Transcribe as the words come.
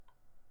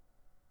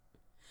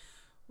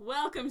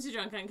Welcome to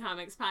Drunk on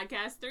Comics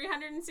Podcast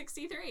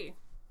 363.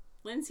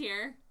 Lynn's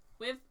here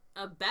with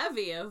a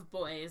bevy of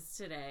boys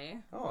today.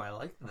 Oh, I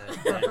like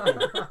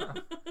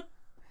that.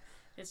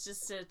 It's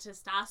just a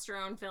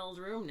testosterone-filled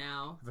room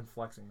now. I've been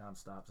flexing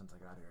nonstop since I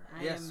got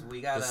here. Yes,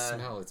 we got the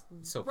smell. It's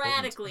so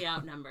radically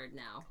outnumbered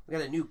now. We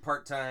got a new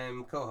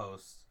part-time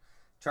co-host.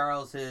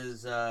 Charles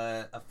has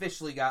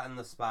officially gotten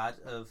the spot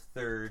of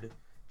third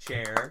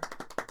chair.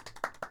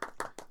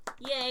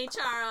 Yay,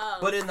 Charles!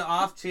 But in the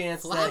off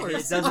chance that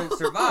it doesn't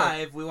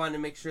survive, we wanted to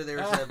make sure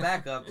there's a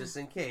backup just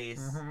in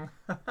case.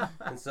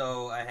 And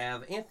so I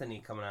have Anthony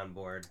coming on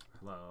board.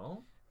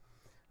 Hello.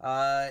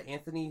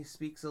 Anthony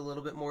speaks a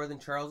little bit more than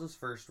Charles's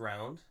first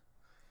round.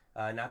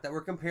 Not that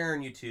we're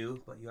comparing you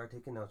two, but you are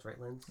taking notes, right,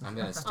 Lynn? I'm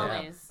going to stab.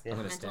 Always. I'm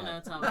going to Mental stab.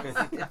 notes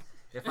always.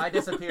 If I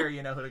disappear,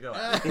 you know who to go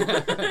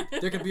at.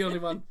 There could be only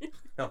one.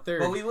 No,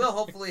 Third. but we will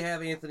hopefully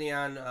have Anthony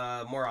on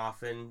more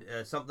often.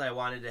 Something I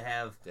wanted to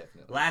have.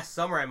 Definitely. Last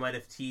summer I might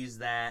have teased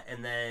that,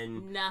 and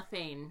then...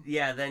 Nothing.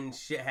 Yeah, then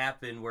shit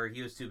happened where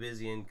he was too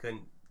busy and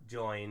couldn't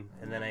join,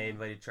 and then I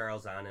invited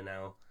Charles on, and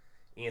now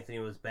Anthony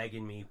was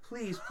begging me,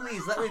 please,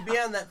 let me be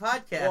on that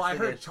podcast. Well, I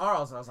heard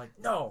Charles, and I was like,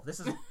 no,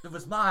 it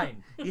was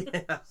mine.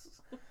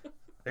 Yes.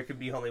 There could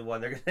be only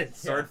one. They're going to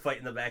sword fight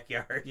in the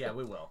backyard. Yeah,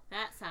 we will.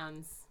 That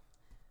sounds...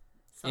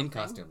 something. In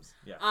costumes.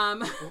 Yeah.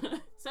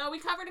 So we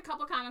covered a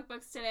couple comic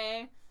books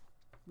today.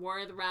 War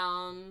of the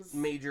Realms.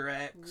 Major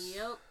X.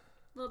 Yep. A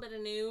little bit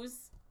of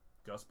news.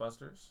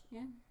 Ghostbusters.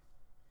 Yeah.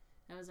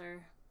 That was our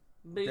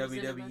boobs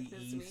in the book this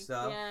WWE week.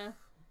 stuff.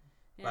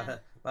 Yeah.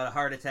 About a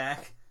heart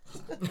attack.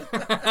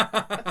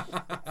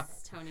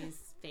 It's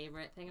Tony's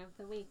favorite thing of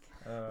the week.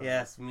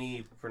 Yes,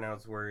 me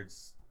pronounce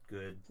words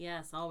good.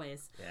 Yes,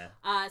 always.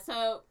 Yeah.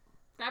 So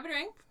grab a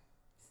drink,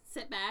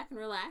 sit back and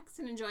relax,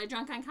 and enjoy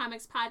Drunk on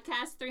Comics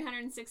Podcast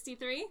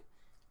 363,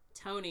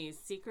 Tony's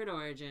Secret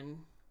Origin.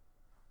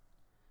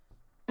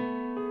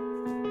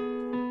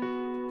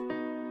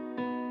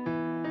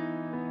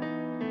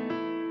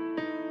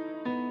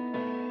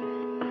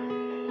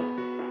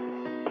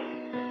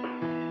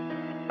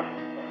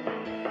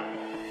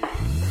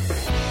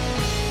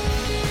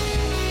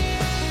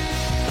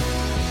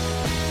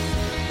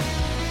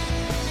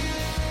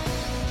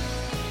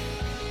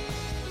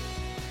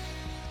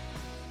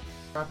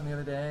 Dropping the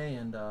other day,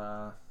 and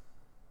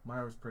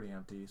Myra was pretty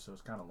empty, so it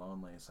was kind of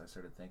lonely, so I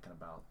started thinking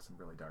about some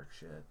really dark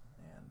shit,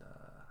 and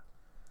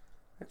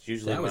That's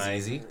usually That was my...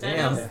 easy.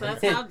 That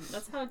is- Damn.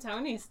 that's how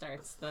Tony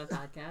starts the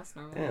podcast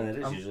normally. Yeah,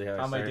 that is usually how I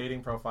on my start.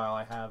 dating profile,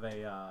 I have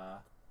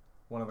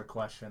one of the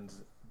questions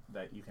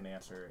that you can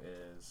answer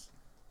is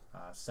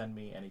send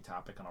me any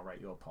topic and I'll write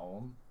you a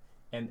poem.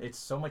 And it's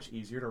so much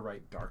easier to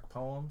write dark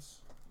poems.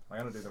 I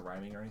don't do the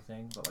rhyming or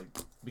anything, but like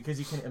because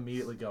you can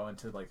immediately go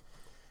into like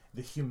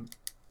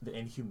the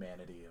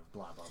inhumanity of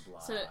blah blah blah.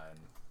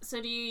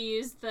 So do you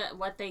use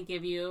what they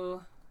give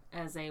you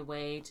as a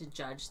way to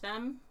judge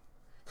them?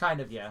 Kind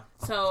of, yeah.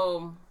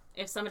 So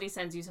if somebody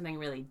sends you something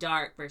really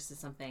dark versus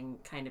something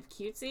kind of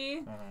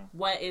cutesy,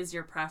 what is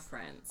your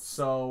preference?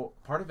 So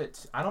part of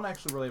it, I don't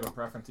actually really have a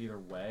preference either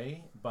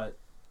way, but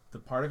the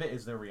part of it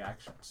is their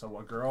reaction. So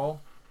a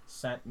girl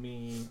said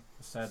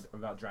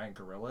about giant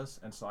gorillas,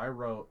 and so I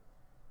wrote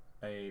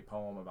a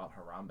poem about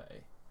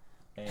Harambe,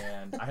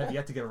 and I have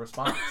yet to get a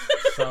response.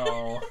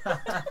 So,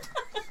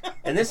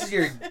 And this is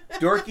your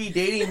dorky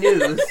dating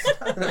news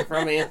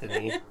from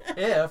Anthony.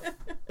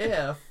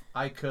 if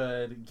I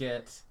could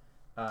get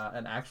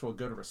an actual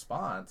good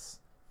response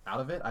out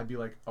of it, I'd be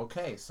like,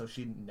 okay, so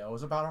she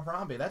knows about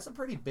Harambe. That's a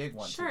pretty big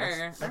one. Sure,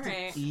 That's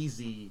alright. an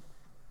easy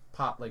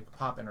pop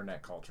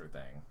internet culture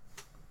thing.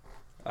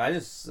 I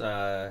just,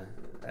 I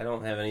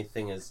don't have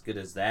anything as good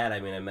as that. I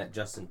mean, I met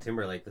Justin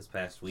Timberlake this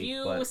past week,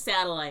 You but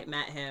satellite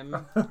met him.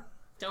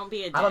 Don't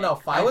be a dick. I don't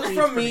know. I was feet's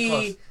from pretty me.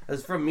 close. It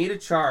was from me to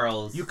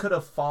Charles. You could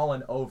have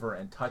fallen over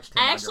and touched him.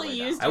 I on your actually way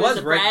down. used I it was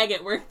as a right- brag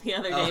at work the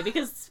other day Oh.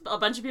 because a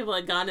bunch of people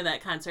had gone to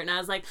that concert, and I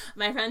was like,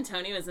 my friend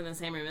Tony was in the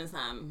same room as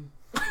them.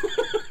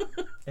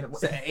 And it,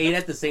 So I ate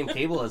at the same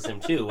table as him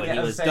too when Yeah, he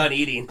was same. done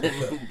eating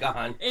and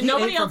gone. And He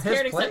nobody ate from else his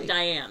cared except plate.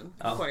 Diane,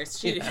 of Oh, course.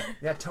 She yeah.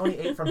 yeah, Tony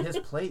ate from his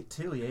plate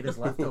too. He ate his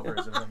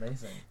leftovers. It was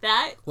amazing.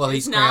 that. Well, he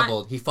is not-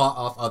 scrambled. He fought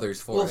off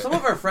others for Well, it. some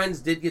of our friends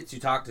did get to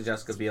talk to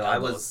Jessica Biel. I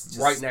was Almost.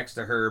 right next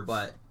to her,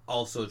 but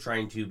also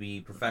trying to be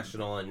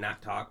professional and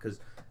not talk because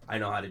I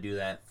know how to do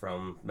that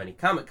from many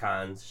Comic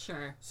Cons.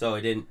 Sure. So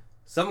I didn't.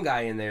 Some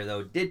guy in there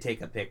though did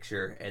take a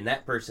picture, and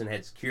that person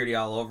had security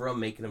all over him,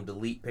 making him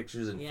delete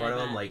pictures in Yeah, front of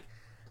I him. bet. Like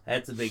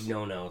that's a big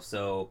no-no.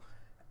 So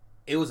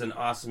it was an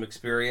awesome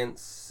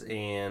experience,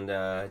 and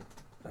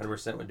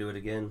 100% would do it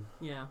again.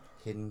 Yeah.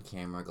 Hidden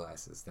camera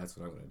glasses. That's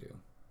what I'm going to do.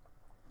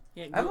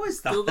 Yeah, I've always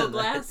thought Google of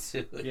Glass.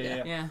 that too.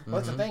 Yeah. Yeah. Well,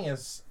 that's the thing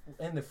is,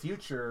 in the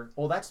future,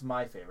 well, that's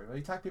my favorite.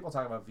 When people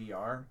talk about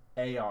VR,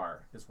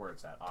 AR is where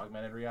it's at.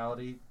 Augmented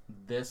reality.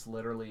 This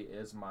literally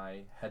is my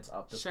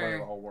heads-up display Sure. of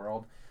the whole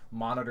world.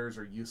 Monitors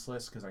are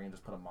useless because I can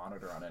just put a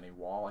monitor on any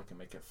wall. I can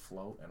make it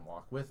float and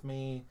walk with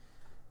me.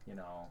 You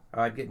know.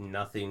 I'd get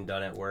nothing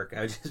done at work.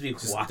 I would just be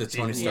Just the watching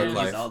Tony Stark movies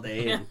life. all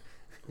day and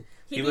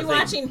He'd He be would think-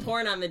 watching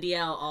porn on the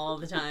DL all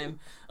the time.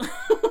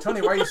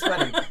 Tony, why are you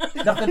sweating?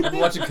 Nothing. I'm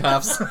watching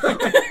Cops.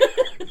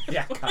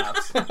 Yeah,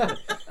 Cops.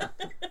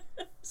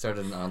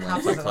 Started an online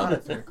Cops fight isn't on club.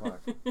 at 3 o'clock.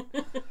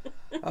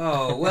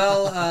 Oh,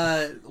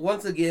 well,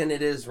 once again,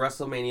 it is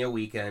WrestleMania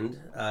weekend.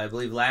 I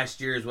believe last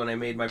year is when I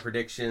made my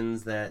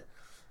predictions that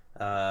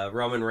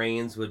Roman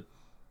Reigns would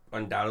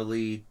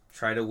undoubtedly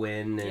try to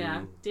win. And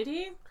Yeah. Did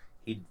he?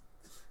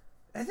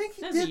 I think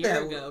he That was a did year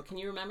that. ago. Can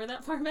you remember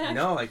that far back?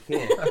 No, I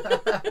can't.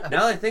 Now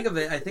that I think of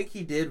it, I think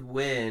he did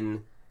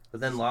win, but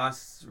then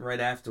lost right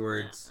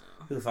afterwards.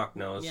 Who the fuck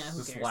knows? Yeah, who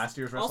Is this cares? last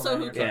year's WrestleMania? Also,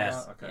 who you're talking cares?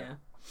 about? Okay. Yeah.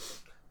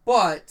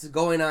 But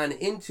going on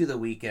into the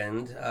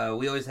weekend,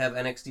 we always have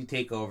NXT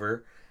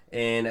TakeOver,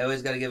 and I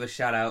always got to give a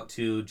shout out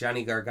to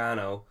Johnny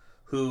Gargano,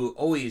 who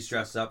always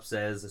dressed up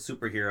as a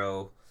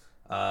superhero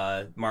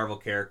Marvel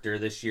character.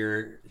 This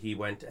year, he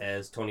went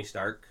as Tony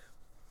Stark,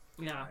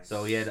 Yeah.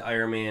 so he had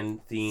Iron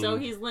Man theme. So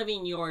he's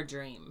living your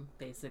dream,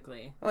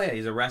 basically. Oh yeah,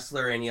 he's a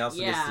wrestler, and he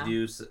also Yeah.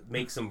 gets to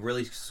make some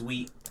really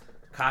sweet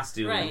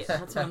costumes. Right.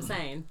 That's what I'm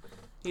saying.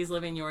 He's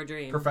living your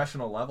dream.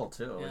 Professional level,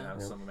 too. Yeah. We have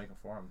Yeah. someone make them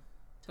for him.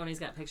 Tony's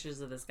got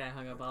pictures of this guy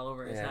hung up all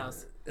over his Yeah.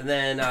 house. And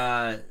then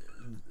that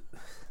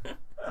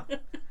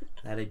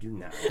I do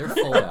not. They're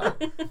full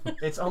out.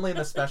 It's only in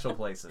the special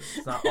places.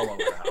 It's not all over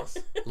the house.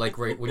 Like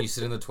right when you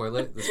sit in the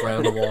toilet, that's right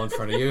on the wall in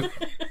front of you.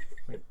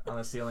 On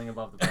the ceiling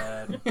above the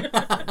bed.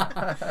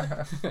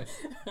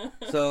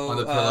 So On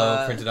the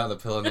pillow, printed out the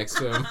pillow next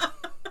to him.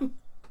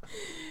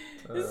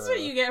 This is what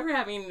you get for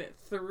having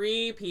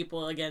 3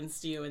 people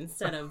against you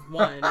instead of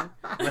 1.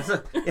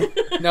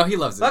 No, he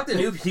loves Fuck the it.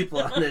 new people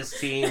on this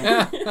team.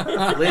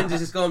 Lynn's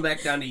just going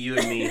back down to you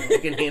and me. I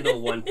can handle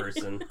one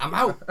person. I'm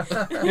out.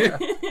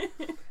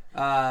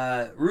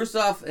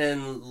 Rusev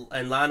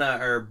and Lana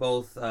are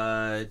both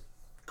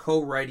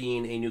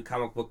co-writing a new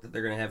comic book that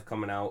they're going to have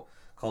coming out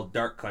called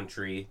Dark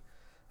Country.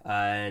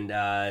 And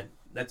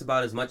that's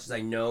about as much as I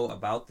know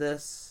about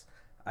this.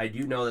 I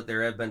do know that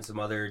there have been some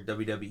other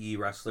WWE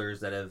wrestlers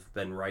that have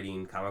been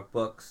writing comic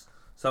books,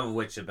 some of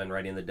which have been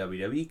writing the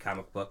WWE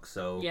comic book.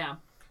 So Yeah.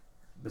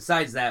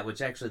 besides that,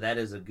 which actually that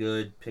is a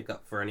good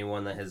pickup for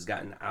anyone that has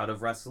gotten out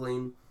of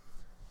wrestling,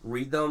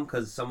 read them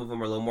because some of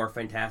them are a little more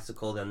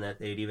fantastical than that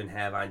they'd even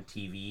have on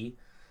TV.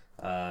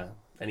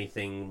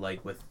 Anything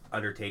like with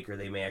Undertaker,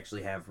 they may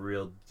actually have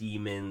real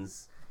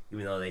demons,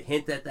 even though they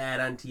hint at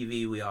that on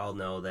TV. We all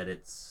know that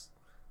it's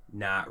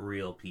not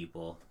real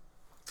people.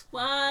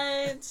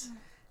 What?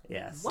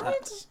 Yes.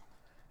 What?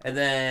 And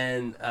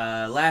then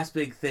last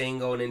big thing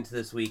going into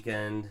this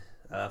weekend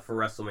for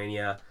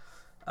WrestleMania,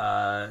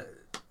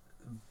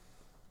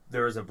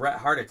 there was a Bret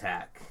Hart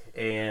attack,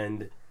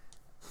 and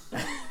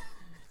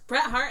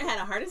Bret Hart had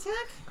a heart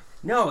attack?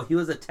 no, he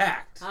was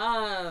attacked.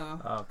 Oh.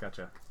 Oh,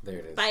 gotcha. There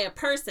it is. By a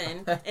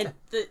person. And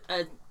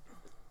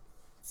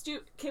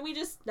can we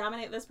just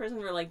nominate this person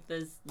for, like,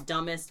 the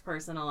dumbest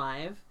person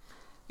alive?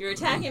 You're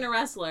attacking a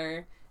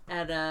wrestler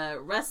at a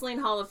Wrestling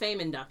Hall of Fame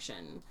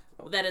induction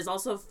that is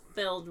also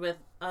filled with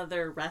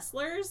other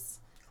wrestlers.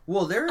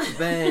 Well, there have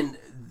been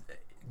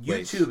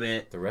Wait. YouTube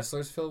it. The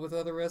wrestlers filled with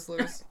other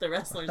wrestlers? The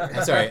wrestlers I'm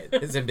are... sorry,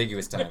 it's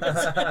ambiguous time.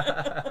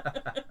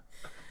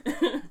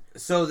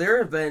 So there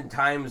have been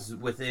times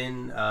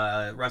within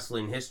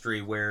wrestling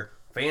history where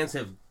fans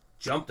have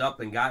jumped up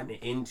and gotten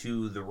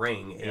into the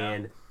ring, Yeah.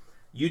 and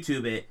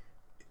YouTube it.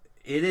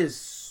 It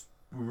is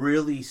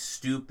really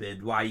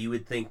stupid why you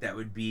would think that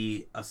would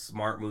be a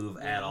smart move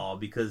at all,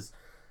 because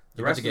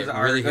the You're about to wrestlers get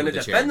are really hit going to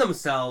with the defend chair.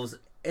 themselves,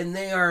 and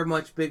they are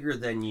much bigger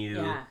than you.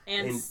 Yeah,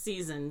 and And-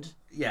 seasoned.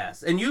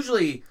 Yes, and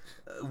usually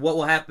what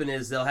will happen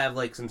is they'll have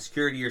like some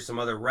security or some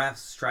other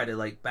refs try to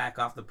like back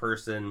off the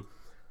person,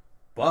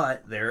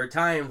 but there are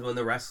times when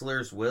the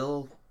wrestlers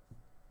will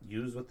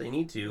use what they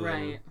need to. Right.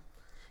 and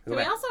Can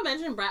we also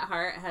mention Bret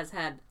Hart has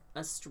had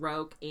a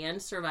stroke and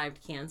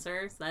survived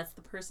cancer? So that's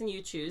the person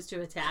you choose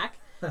to attack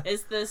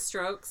is the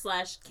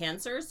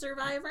stroke/cancer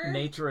survivor.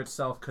 Nature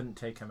itself couldn't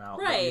take him out.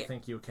 But you Right.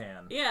 think you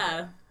can.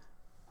 Yeah.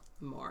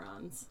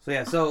 Morons.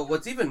 So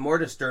what's even more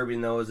disturbing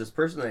though is this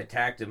person that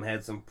attacked him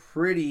had some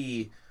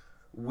pretty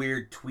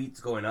weird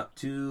tweets going up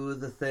to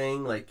the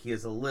thing. Like he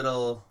is a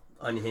little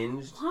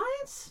unhinged.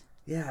 What?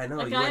 Yeah, I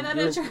know. A you guy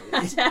went- that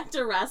attacked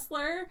a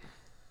wrestler?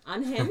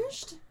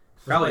 Unhinged?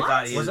 probably What?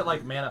 thought he Was it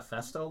like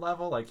manifesto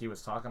level? Like he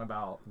was talking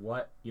about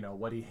what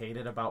he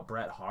hated about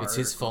Bret Hart? It's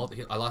his fault.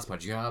 I lost my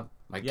job.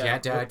 My Yeah.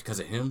 cat died because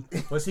of him.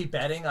 Was he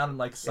betting on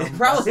like some? He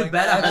probably wrestling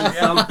bet on match?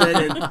 Yeah.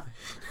 something. And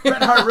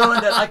Bret Hart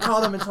ruined it. I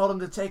called him and told him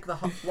to take the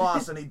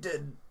loss, and he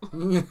did.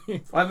 well,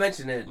 I've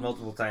mentioned it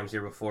multiple times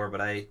here before, but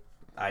I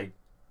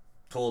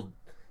told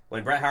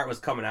when Bret Hart was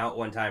coming out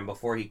one time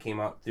before he came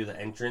out through the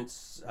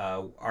entrance,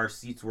 our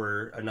seats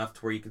were enough to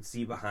where you could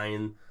see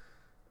behind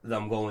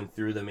them going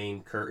through the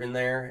main curtain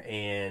there,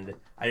 and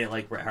I didn't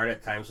like Bret Hart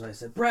at times, so I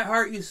said, "Bret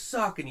Hart, you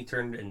suck," and he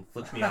turned and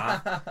flipped me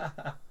off.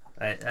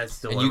 That's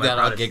still And one you of my got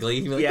all proudest- giggly.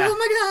 You were like, Yeah. oh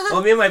my god.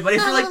 Oh, me and my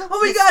buddies were like,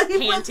 "Oh my god,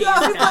 he flipped you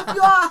off! He Panties flipped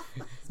you off!"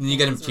 And you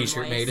got him a Those were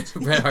t-shirt made. moist.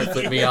 Bret Hart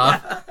flipped me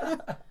off.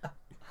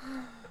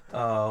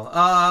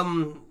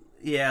 Oh,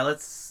 Yeah,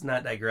 let's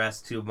not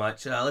digress too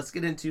much. Let's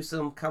get into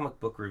some comic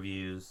book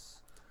reviews.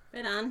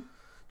 Right on.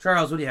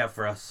 Charles, what do you have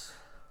for us?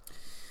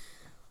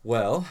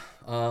 Well,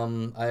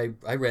 I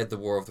read The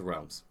War of the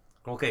Realms.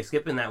 Okay,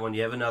 skipping that one. Do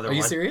you have another one? Are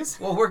you serious?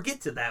 Well, we'll get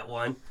to that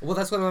one. Well,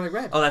 that's what I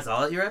read. Oh, that's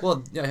all that you read?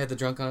 Well, yeah, I had the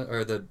drunk on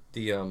or the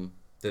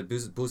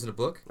booze in a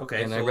book.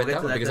 Okay, and so I we'll read get that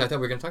to one that because then. I thought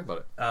we were going to talk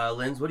about it.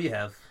 Linz, what do you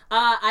have?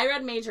 I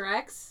read Major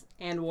X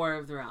and War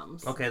of the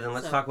Realms. Okay, then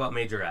let's So- talk about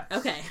Major X.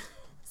 Okay.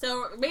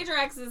 So Major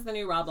X is the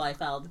new Rob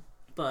Liefeld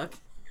book.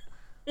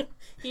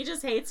 He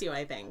just hates you,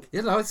 I think.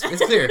 Yeah, no, it's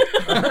clear.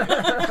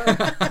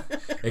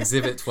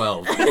 Exhibit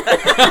 12.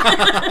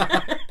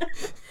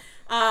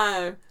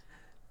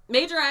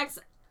 Major X,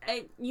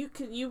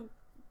 you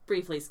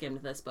briefly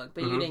skimmed this book,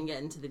 but you Mhm. didn't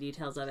get into the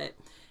details of it.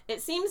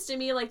 It seems to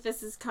me like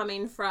this is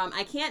coming from,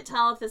 I can't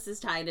tell if this is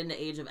tied into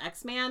Age of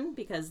X-Man,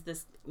 because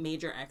this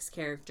Major X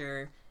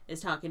character is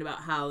talking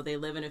about how they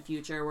live in a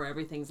future where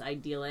everything's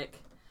idyllic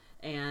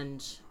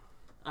and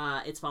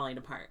it's falling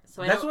apart.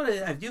 So That's what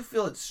I do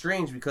feel it's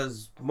strange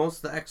because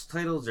most of the X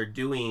titles are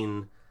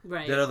doing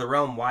right. Dead of the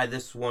Realm. Why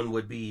this one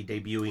would be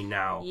debuting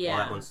now while Yeah.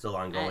 that one's still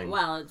ongoing.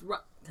 Well, it's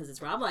because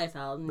it's Rob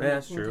Liefeld, and Yeah,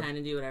 that's he true. can kind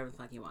of do whatever the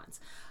fuck he wants.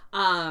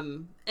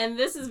 And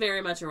this is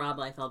very much a Rob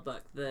Liefeld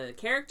book. The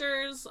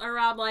characters are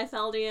Rob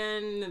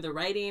Liefeldian. The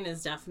writing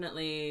is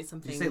definitely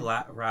something Did you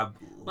say Rob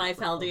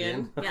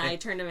Liefeldian. Okay. Yeah, I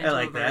turned him into I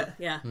like a verb. that.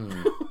 Yeah.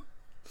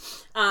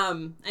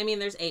 I mean,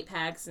 there's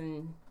 8-packs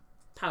and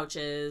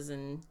pouches,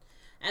 and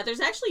there's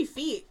actually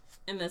feet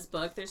in this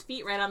book. There's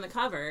feet right on the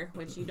cover,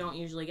 which you don't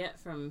usually get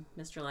from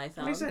Mr. Liefeld.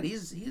 Like I said,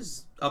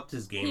 he's upped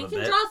his game He a can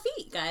bit. draw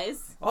feet,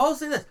 guys. I'll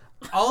say this: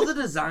 all the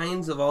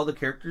designs of all the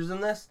characters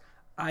in this,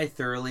 I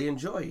thoroughly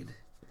enjoyed.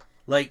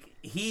 Like,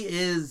 he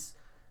is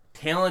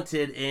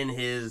talented in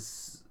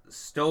his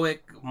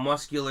stoic,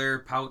 muscular,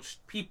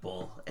 pouched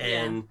people,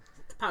 and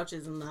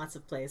Pouches in lots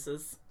of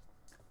places.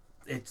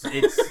 it's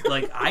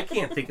like I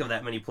can't think of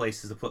that many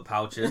places to put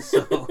pouches.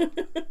 So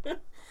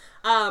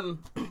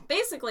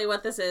Basically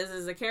what this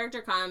is a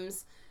character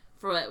comes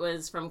for what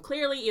was from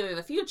clearly either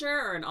the future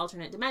or an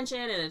alternate dimension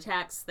and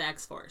attacks the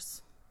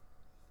X-Force,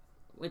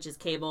 which is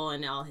Cable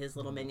and all his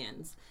little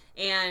minions.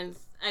 And,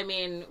 I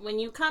mean, when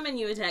you come and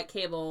you attack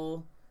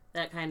Cable,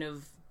 that kind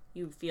of,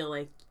 you feel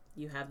like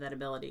you have that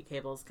ability.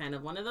 Cable's kind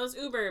of one of those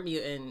uber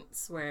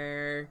mutants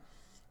where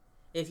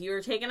if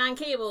you're taking on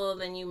Cable,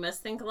 then you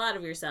must think a lot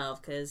of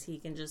yourself because he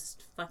can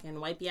just fucking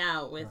wipe you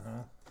out with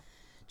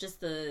just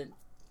the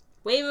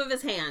wave of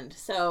his hand.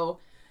 So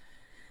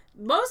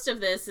most of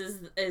this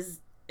is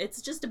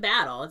it's just a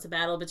battle. It's a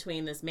battle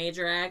between this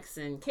Major X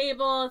and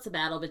Cable. It's a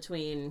battle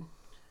between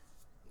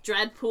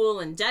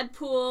Dreadpool and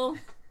Deadpool,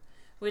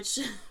 which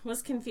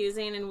was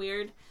confusing and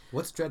weird.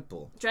 What's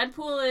Dreadpool?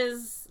 Dreadpool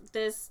is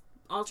this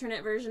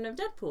alternate version of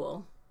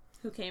Deadpool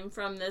who came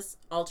from this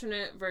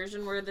alternate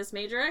version where this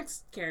Major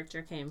X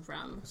character came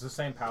from. It's the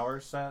same power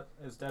set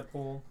as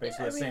Deadpool,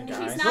 basically the same he's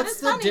guy. not What's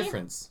as the funny.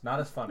 difference? Not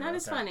as funny. Not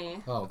as okay.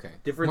 funny. Oh, okay.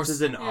 difference More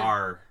is an yeah.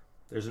 R.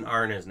 There's an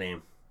R in his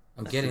name.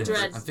 I'm getting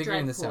Dread- this. I'm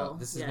figuring this Dreadpool, out.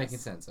 This is yes. making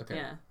sense. Okay.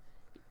 Yeah.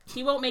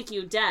 He won't make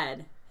you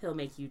dead. He'll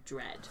make you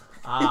dread.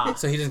 Ah,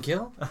 So he doesn't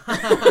kill?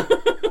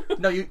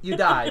 no, you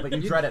die, but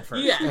you dread it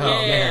first. Yeah, Oh,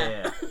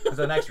 yeah. There's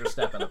an extra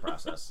step in the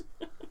process.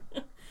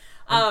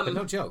 But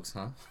no jokes,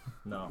 huh?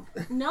 No.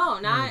 No,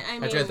 not. I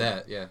mean, I dread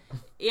that. Yeah.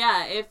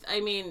 Yeah,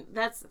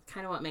 that's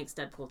kind of what makes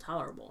Deadpool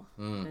tolerable.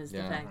 Is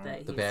yeah. the fact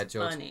that The he's bad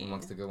jokes funny.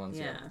 amongst the good ones.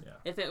 Yeah.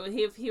 Yeah.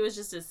 If he was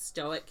just a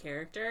stoic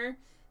character,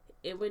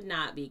 it would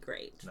not be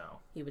great. No.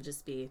 He would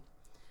just be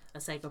a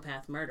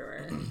psychopath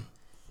murderer.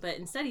 But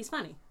instead, he's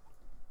funny.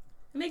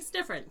 It makes a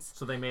difference.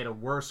 So they made a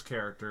worse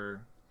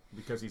character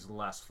because he's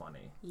less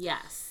funny.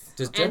 Yes.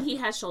 Does And Dread- he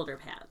has shoulder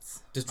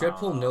pads. Does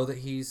Dreadpool know that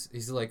he's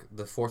like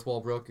the fourth wall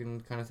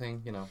broken kind of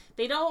thing? You know.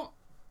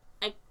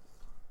 I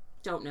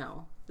don't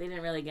know. They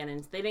didn't really get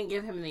into. They didn't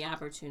give him the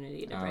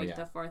opportunity to break yeah.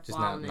 the fourth Just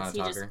wall, not a and he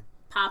just talker.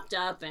 popped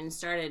up and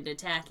started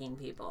attacking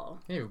people.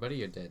 Hey, everybody,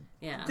 you're dead.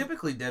 Yeah.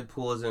 Typically,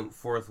 Deadpool isn't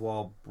fourth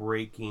wall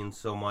breaking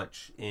so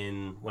much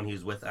in when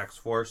he's with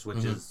X-Force,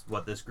 which is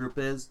what this group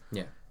is.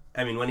 Yeah.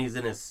 I mean, when he's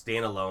in his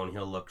standalone,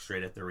 he'll look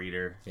straight at the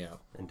reader Yeah.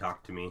 and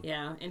talk to me.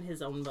 Yeah, in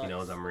his own book. He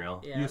knows I'm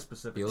real. Yeah. You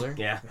specifically. Bueller?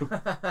 Yeah.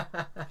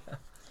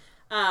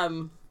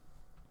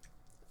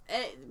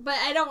 But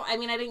I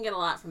didn't get a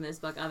lot from this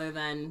book other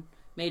than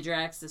Major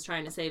X is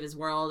trying to save his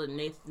world and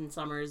Nathan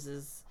Summers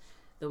is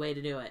the way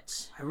to do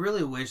it. I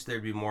really wish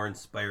there'd be more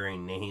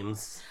inspiring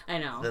names I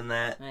know. than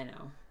that. I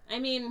know. I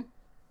mean,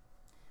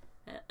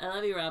 I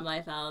love you, Rob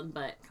Liefeld,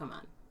 but come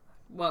on.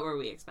 What were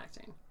we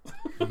expecting?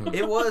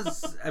 It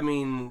was,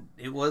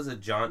 it was a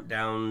jaunt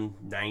down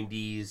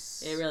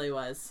 90s It really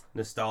was.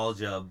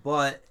 nostalgia,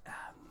 but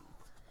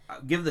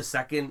give the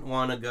second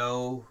one a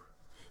go.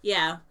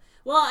 Yeah.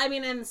 Well,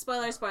 and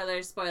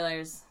spoilers.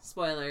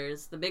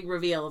 The big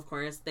reveal, of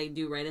course, they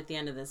do right at the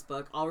end of this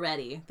book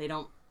already. They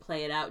don't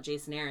play it out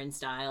Jason Aaron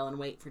style and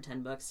wait for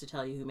 10 books to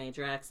tell you who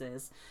Major X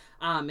is.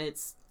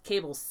 It's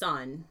Cable's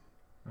son.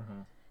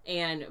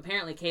 And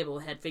apparently Cable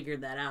had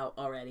figured that out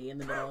already in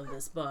the middle of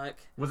this book.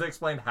 Was it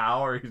explained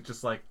how, or he's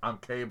just like, I'm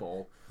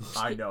Cable,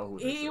 I know who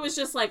this He is? was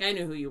just like, I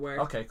knew who you were.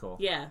 Okay, cool.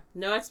 Yeah,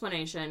 no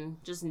explanation.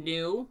 Just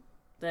knew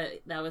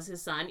that that was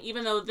his son,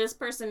 even though this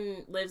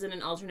person lives in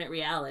an alternate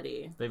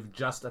reality. They've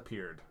just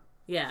appeared,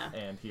 Yeah.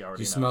 and he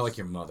already You knows. smell like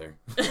your mother.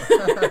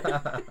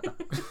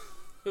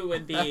 Who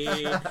would be?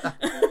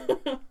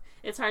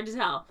 It's hard to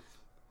tell.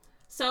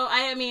 So,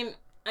 I mean,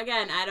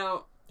 again, I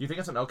don't... Do you think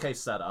it's an okay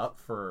setup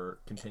for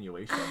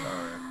continuation,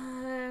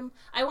 or...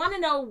 I want to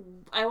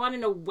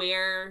know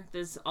where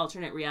this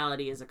alternate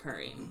reality is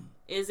occurring.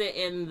 Is it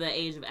in the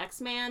Age of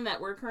X-Man that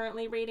we're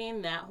currently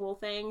reading, that whole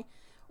thing?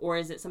 Or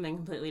is it something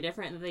completely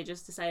different that they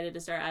just decided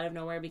to start out of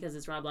nowhere because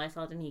it's Rob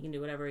Liefeld and he can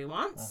do whatever he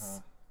wants?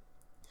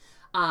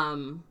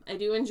 I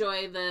do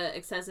enjoy the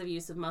excessive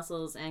use of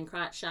muscles and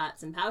crotch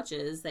shots and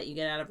pouches that you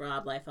get out of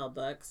Rob Liefeld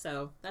books,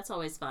 so that's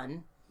always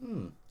fun.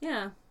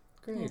 Yeah.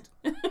 Great.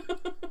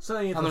 So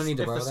I'm gonna need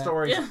to borrow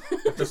that.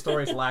 If the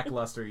story's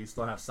lackluster, you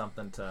still have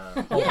something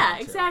to hold Yeah, on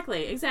to.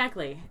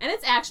 exactly. And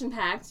it's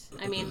action-packed.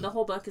 I mean, the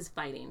whole book is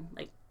fighting.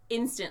 Like,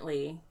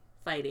 instantly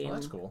fighting. Well,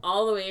 that's cool.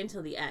 All the way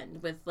until the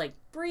end, with, like,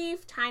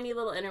 brief, tiny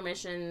little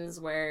intermissions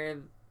where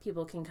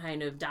people can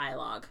kind of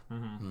dialogue.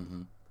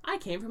 I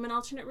came from an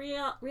alternate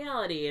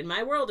reality, and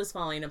my world is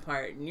falling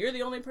apart, and you're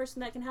the only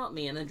person that can help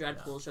me. And then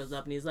Dreadpool shows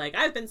up, and he's like,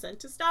 I've been sent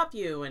to stop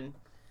you, and...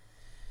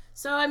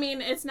 So, I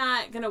mean, it's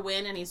not going to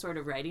win any sort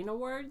of writing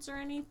awards or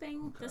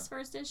anything, this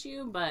first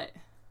issue, but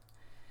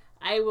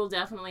I will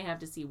definitely have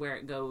to see where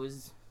it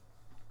goes.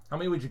 How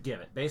many would you give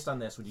it? Based on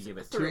this, would you give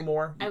it 3. 2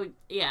 more? I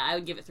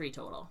would give it 3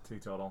 total. 3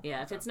 total?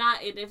 Yeah, if it's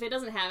not, if it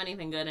doesn't have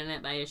anything good in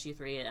it by issue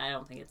 3, I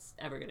don't think it's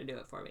ever going to do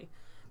it for me.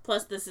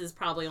 Plus, this is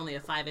probably only a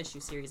 5-issue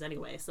series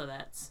anyway, so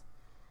that's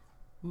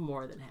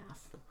more than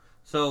half.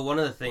 So one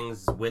of the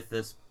things with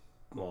this,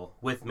 well,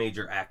 with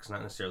Major X,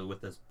 not necessarily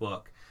with this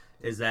book,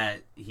 is that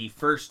he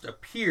first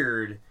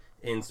appeared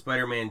in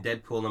Spider-Man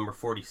Deadpool number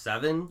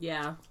 47.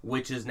 Yeah.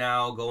 Which is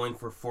now going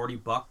for $40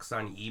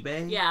 on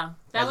eBay. Yeah.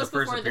 That As was a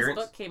first before this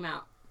appearance? book came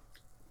out.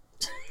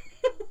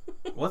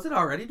 Was it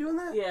already doing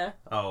that? Yeah.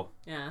 Oh,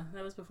 Yeah,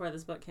 that was before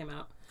this book came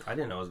out. I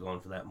didn't know it was going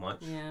for that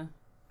much. Yeah.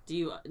 Do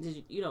you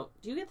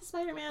get the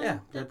Spider-Man? Yeah,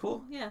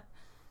 Deadpool. Yeah.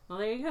 Well,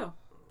 there you go.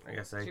 I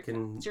guess I It's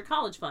can. your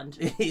college fund.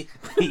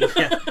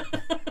 Yeah,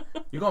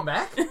 You going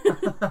back?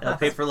 I'll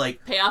pay for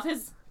like Pay off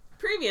his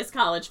previous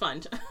college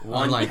fund.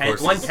 Online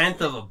courses.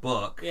 1/10 of a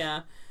book.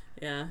 Yeah.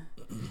 No,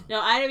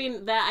 I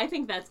mean I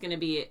think that's going to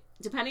be,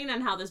 depending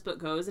on how this book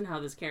goes and how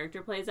this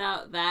character plays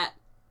out, that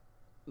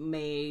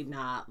may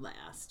not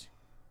last.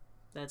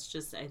 That's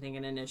just, I think,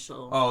 an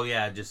initial Oh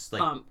yeah, just like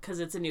bump, because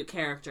it's a new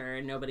character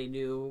and nobody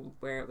knew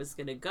where it was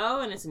going to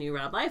go, and it's a new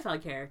Rob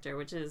Liefeld character,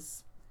 which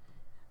is,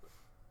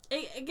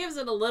 it gives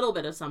it a little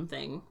bit of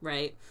something,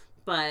 right?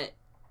 But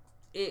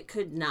it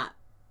could not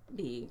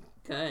be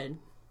good.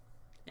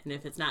 And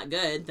if it's not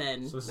good,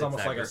 then... So this is It's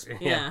almost like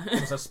not- yeah.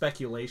 it's a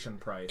speculation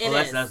price. It well,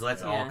 is.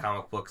 that's all Yeah.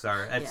 comic books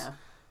are. Yeah.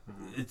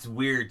 It's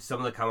weird. Some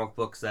of the comic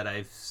books that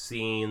I've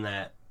seen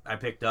that I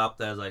picked up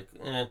that I was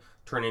like,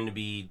 turn into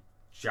be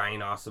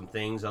giant awesome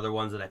things. Other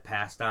ones that I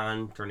passed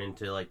on turn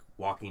into like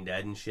Walking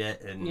Dead and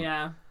shit. And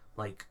Yeah.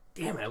 like,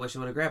 damn it, I wish I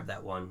would have grabbed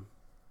that one.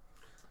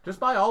 Just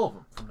buy all of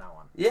them from now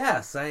on.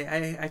 Yes,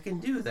 I can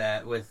do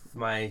that with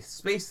my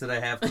space that I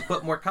have to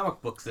put more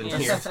comic books in Yeah.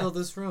 here. Just fill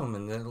this room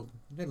and it'll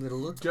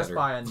look Just better.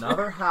 buy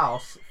another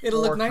house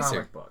It'll for look nicer.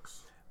 comic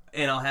books.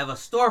 And I'll have a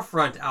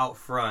storefront out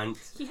front.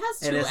 He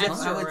has And 2 as if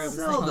extra I would rooms.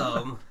 sell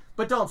them,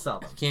 But don't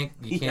sell them.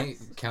 You can't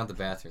count the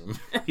bathroom.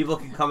 people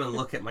can come and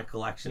look at my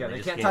collection. Yeah, they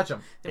just can't touch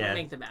them. It Yeah. would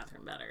make the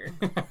bathroom better.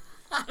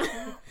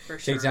 For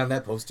sure. Take down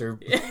that poster.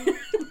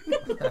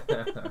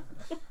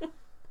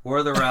 War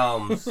of the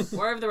Realms.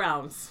 War of the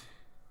Realms.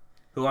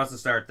 Who wants to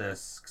start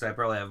this? Because I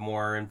probably have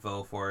more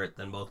info for it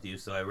than both of you,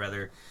 so I'd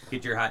rather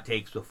get your hot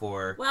takes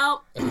before.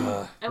 Well, I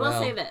will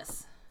well. say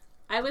this.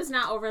 I was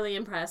not overly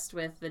impressed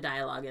with the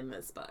dialogue in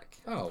this book.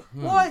 Oh.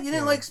 What? You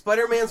didn't like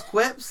Spider-Man's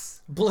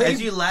quips? Blade?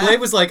 As you laughed? Blade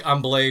was like,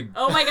 I'm Blade.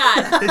 Oh my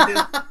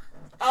god.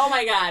 Oh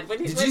my god.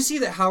 Did you see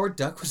that Howard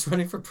Duck was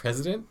running for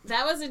president?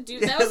 That was a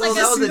dude. That was well, like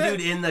that a... was a that?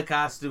 dude in the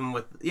costume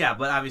with... Yeah,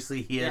 but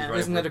obviously he is Yeah. right.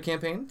 Isn't that a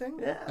campaign thing?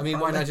 Yeah, I mean,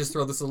 why probably. not just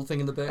throw this little thing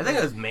in the bag? I think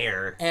it was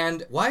Mayor.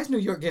 And why is New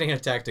York getting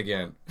attacked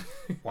again?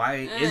 Why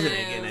isn't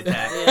it getting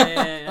attacked?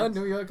 Yeah. Oh,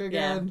 New York Yeah.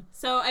 again.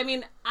 So, I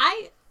mean,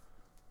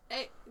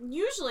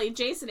 usually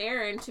Jason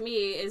Aaron, to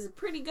me, is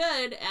pretty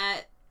good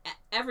at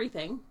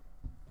everything.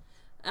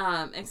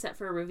 Except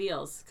for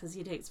reveals, because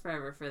he takes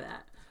forever for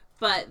that.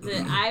 But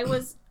I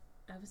was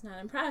not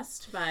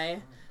impressed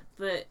by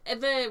the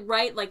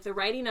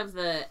writing of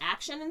the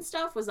action and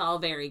stuff was all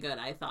very good,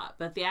 I thought.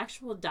 But the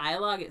actual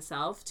dialogue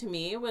itself, to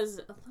me, was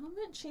a little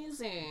bit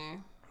cheesy.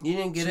 You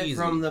didn't get Cheesy. it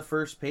from the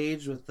first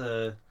page with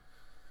the...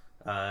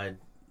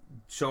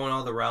 showing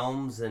all the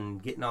realms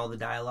and getting all the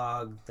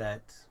dialogue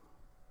that...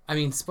 I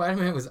mean,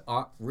 Spider-Man was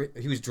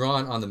he was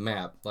drawn on the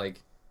map.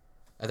 Like,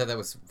 I thought that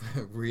was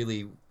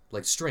really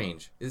like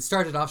strange. It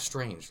started off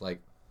strange.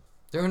 Like,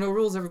 there are no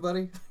rules,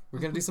 everybody. We're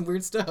gonna do some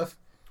weird stuff.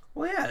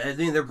 Well, yeah, I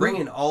mean, they're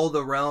bringing all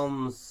the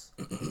realms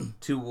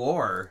to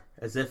war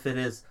as if it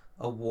is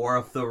a war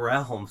of the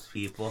realms,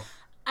 people.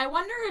 I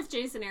wonder if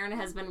Jason Aaron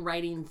has been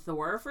writing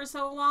Thor for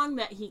so long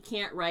that he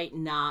can't write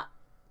not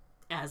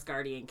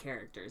Asgardian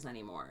characters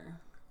anymore.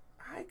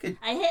 I could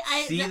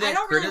I see that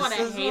don't really want to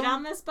criticism. hate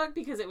on this book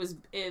because it was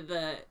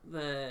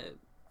the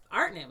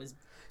art in it was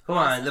Come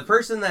on, the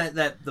person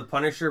that the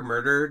Punisher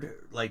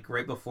murdered, like,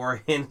 right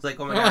beforehand, it's like,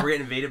 oh my god, we're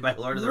getting invaded by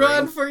Lord of the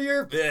Run Rings. for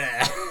your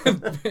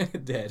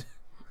dead.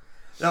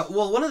 Now,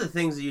 well, one of the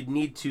things that you'd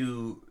need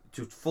to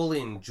fully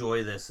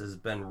enjoy this has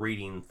been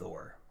reading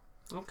Thor.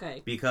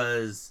 okay.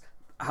 Because,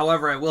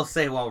 however, I will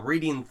say, while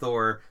reading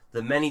Thor,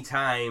 the many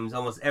times,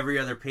 almost every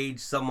other page,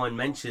 someone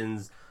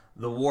mentions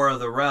the War of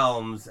the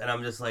Realms, and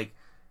I'm just like,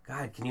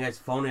 God, can you guys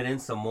phone it in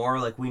some more?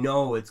 Like, we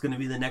know it's going to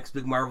be the next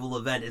big Marvel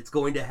event. It's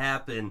going to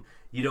happen.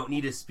 You don't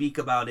need to speak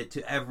about it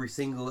to every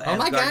single Oh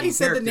my god, he Asgardian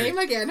said the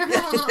character. name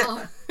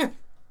again.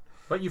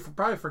 But you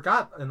probably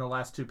forgot in the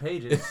last 2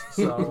 pages.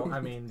 So, I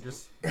mean,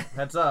 just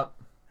heads up.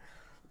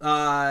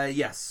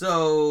 Yes.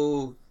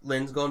 So,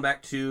 Lynn's going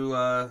back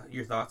to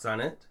your thoughts on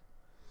it.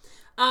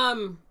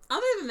 Other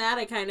than that,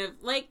 I kind of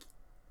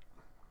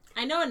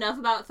I know enough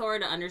about Thor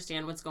to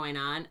understand what's going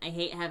on. I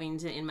hate having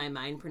to, in my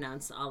mind,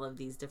 pronounce all of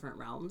these different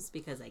realms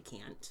because I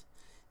can't.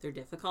 They're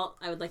difficult.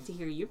 I would like to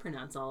hear you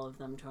pronounce all of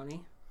them,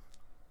 Tony.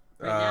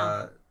 Right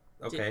now.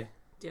 Okay.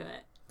 Do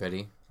it.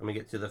 Ready? Let me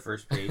get to the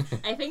first page.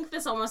 I think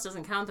this almost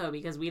doesn't count, though,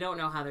 because we don't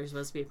know how they're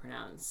supposed to be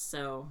pronounced.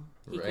 So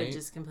he Right. could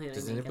just completely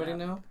Does make anybody it up.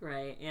 know?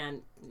 Right.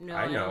 And no,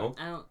 I know.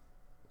 I don't.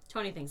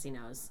 Tony thinks he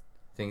knows.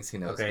 Things he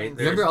knows. Okay,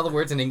 Remember all the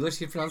words in English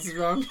he pronounces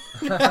wrong?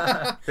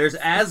 There's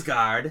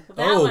Asgard.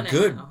 That Oh, one I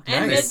good. know.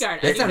 And Nice. Midgard.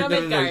 I That's do know not- no,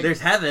 no, no, Midgard.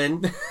 There's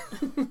Heaven.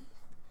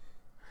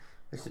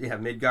 Yeah,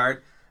 Midgard.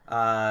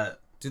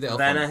 Do the elf one.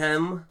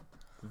 Vanaheim.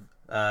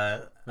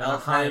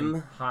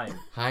 Elfheim. Heim.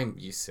 Heim,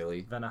 you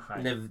silly.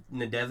 Venaheim.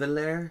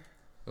 Nedeveler.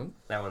 Oh.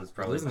 That one's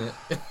probably... Isn't it?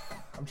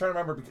 I'm trying to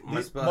remember.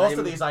 Must be- Most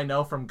of these I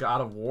know from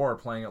God of War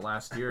playing it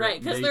last year.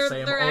 Right, 'cause they they're- say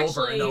them they're over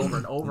actually- and over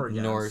and over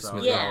again. Norse so.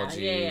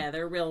 mythology. Yeah.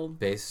 They're real.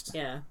 Based.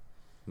 Yeah.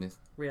 Myth.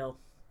 Real.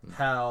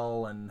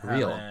 Hell and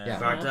Real. heaven. Yeah.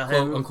 Svartalheim.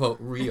 Quote unquote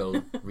real.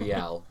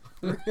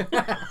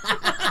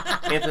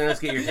 Anthony, let's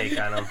get your take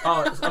on them.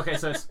 Oh, okay.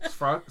 So it's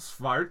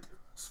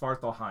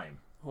Svartalheim.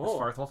 Oh.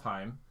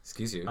 Svartalheim.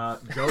 Excuse you.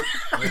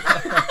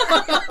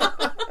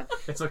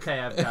 It's okay.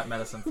 I've got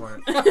medicine for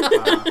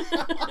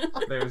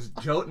it. There's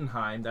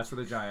Jotunheim. That's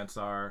where the giants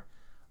are.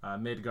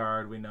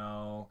 Midgard, we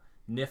know.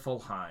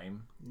 Niflheim.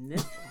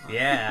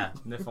 Yeah.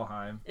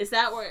 Niflheim. Is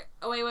that where?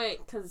 Oh wait,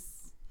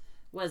 because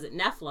was it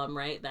Nephilim?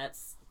 Right,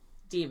 that's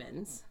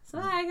demons. So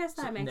I guess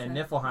that makes And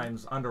sense.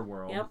 Niflheim's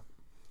underworld. Yep.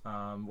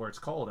 Where it's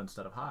cold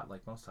instead of hot,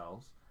 like most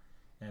hells.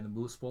 And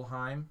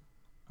Muspelheim.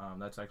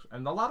 That's actually,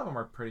 and a lot of them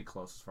are pretty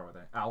close as far as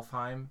that.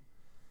 Alfheim.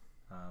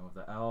 With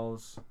the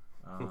elves.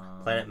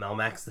 Planet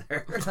Melmax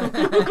there.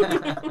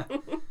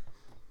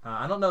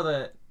 I don't know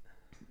the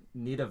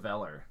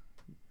Nidavellir.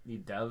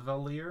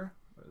 Nidavellir?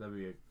 That would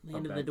be a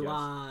Land of bad the guess.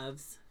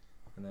 Dwarves.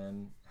 And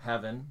then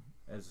Heaven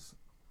and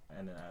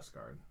then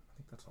Asgard. I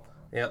think that's all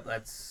of them. Yep,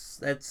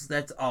 that's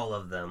all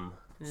of them.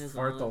 That is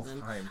all of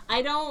them. Svartalfheim.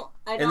 I don't.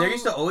 And there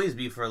used to always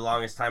be, for the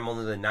longest time,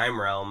 only the 9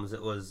 realms.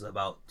 It was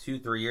about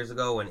 2-3 years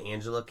ago when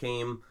Angela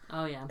came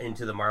Oh yeah.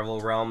 into the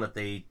Marvel realm that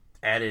they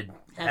added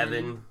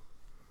Heaven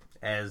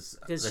as the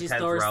Because she's 10th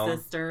Thor's realm.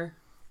 sister.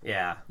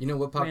 Yeah. You know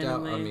what popped out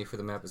on randomly. me for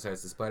the map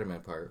besides the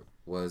Spider-Man part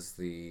was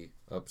the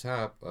up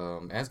top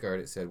Asgard.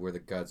 It said where the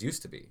gods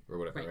used to be or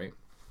whatever, right?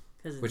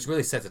 Which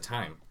really sets a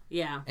time.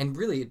 Yeah. And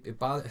really, it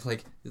bothers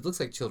like it looks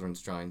like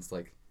children's drawings,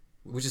 like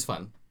which is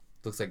fun.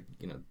 Looks like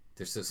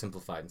they're so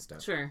simplified and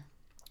stuff. Sure.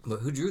 But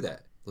who drew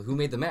that? Who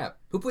made the map?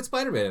 Who put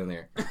Spider-Man in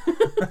there?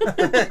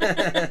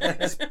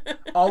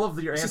 All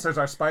of your answers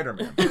are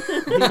Spider-Man.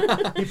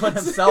 He put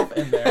himself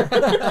in there.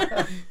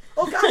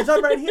 Oh, guys,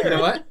 I'm right here. You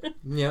know what?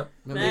 Yep.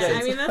 That makes I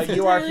sense. mean, that's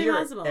You are entirely here,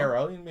 possible.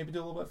 Arrow. You maybe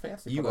do a little bit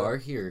fancy. You for that. are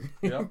here.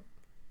 Yep.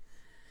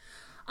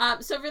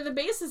 So for the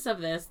basis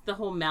of this, the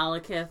whole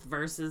Malekith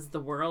versus the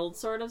world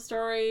sort of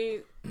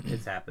story,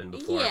 It's happened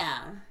before.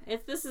 yeah,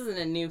 this isn't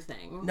a new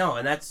thing. No,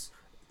 and that's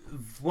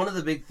one of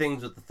the big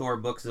things with the Thor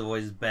books have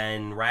always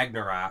been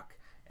Ragnarok,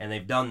 and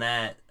they've done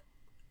that,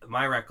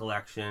 my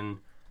recollection,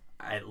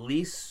 at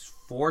least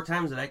 4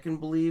 times that I can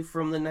believe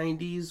from the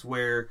 90s,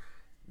 where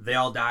they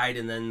all died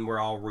and then we're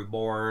all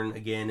reborn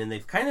again, and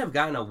they've kind of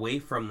gotten away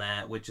from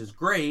that, which is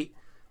great,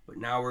 but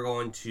now we're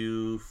going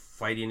to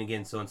fighting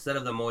again. So instead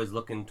of them always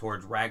looking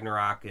towards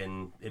Ragnarok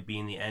and it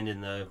being the end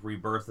and the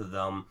rebirth of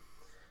them,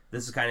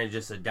 this is kind of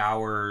just a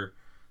dour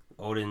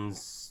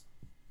Odin's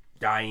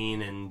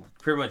dying and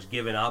pretty much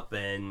giving up,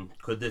 and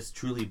could this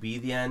truly be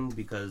the end?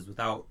 Because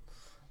without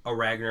a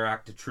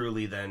Ragnarok to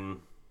truly then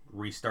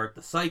restart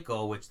the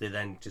cycle, which they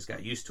then just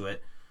got used to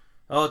it,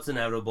 oh, it's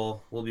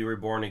inevitable, we'll be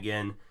reborn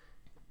again.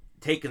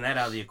 Taking that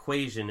out of the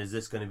equation, is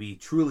this going to be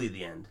truly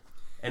the end?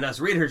 And us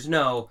readers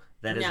know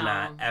that is No.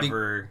 not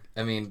ever...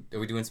 I mean, are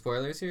we doing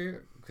spoilers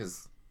here?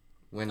 Because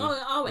when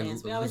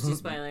always. We always do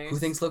spoilers. Who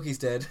thinks Loki's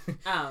dead?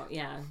 Oh,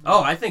 yeah.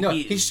 Oh, I think No,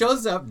 he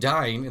shows up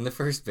dying in the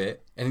first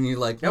bit, and you're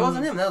like, That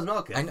wasn't him. That was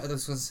Malekith. I know. That's what I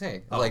was gonna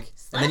say. Oh. Like,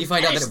 and then you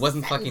find out that it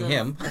wasn't fucking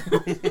him.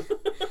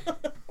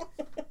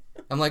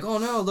 I'm like, oh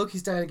no,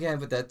 Loki's died again,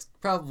 but that's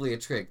probably a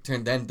trick.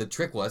 Then the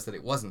trick was that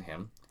it wasn't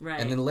him. Right.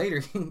 And then later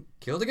he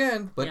killed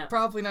again, but Yep.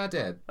 probably not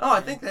dead. Oh,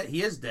 I think that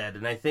he is dead,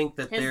 and I think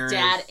that His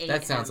dad ate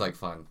That sounds him. like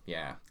fun.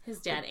 Yeah. His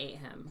dad ate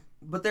him.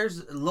 But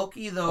there's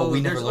Loki though. Oh,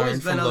 we there's never always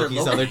learned been from other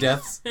Loki's Loki. other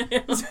deaths.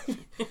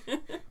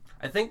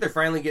 I think they're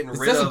finally getting This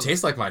rid doesn't of.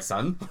 taste like my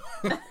son.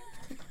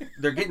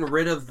 They're getting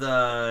rid of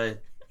the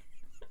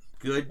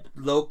good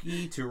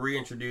Loki to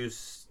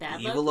reintroduce the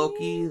Bad evil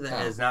Loki? Loki that Oh.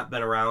 has not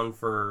been around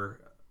for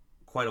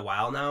quite a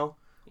while now.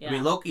 Yeah. I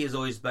mean, Loki has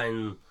always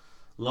been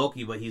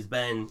Loki, but he's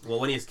been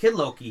when he was kid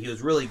Loki, he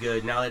was really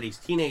good. Now that he's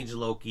teenage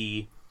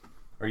Loki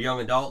or young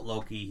adult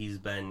Loki, he's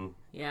been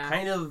Yeah.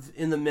 kind of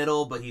in the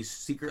middle, but he's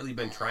secretly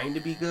been trying to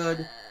be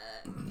good.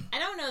 I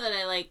don't know that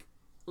I like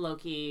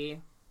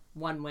Loki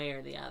one way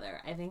or the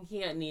other. I think he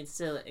needs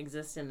to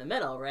exist in the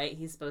middle, right?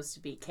 He's supposed to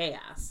be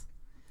chaos.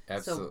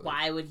 Absolutely. So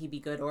why would he be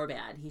good or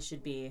bad? He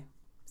should be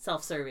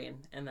self-serving,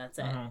 and that's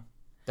it.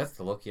 That's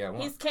the Loki I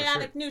want. He's for sure.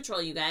 chaotic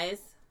neutral, you guys.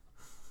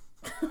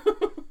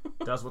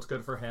 Does what's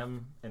good for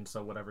him, and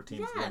so whatever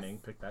team's Yes. winning,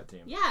 pick that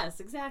team. Yes,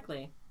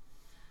 exactly.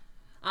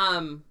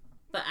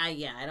 But I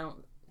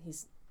don't.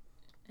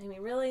 I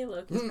mean, really,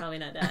 Loki's probably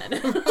not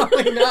dead.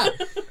 Probably not.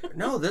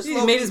 No, this He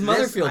Loki, made his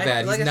mother this- feel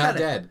bad. like He's I not said,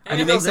 dead. I And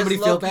he know makes this somebody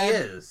feel Loki bad.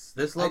 Is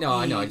this Loki?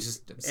 I know. I'm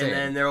just saying. And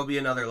then there will be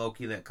another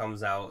Loki that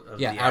comes out. Of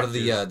Yeah, the out of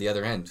ashes. the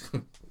other end.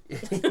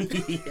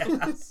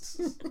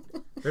 Yes.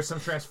 There's some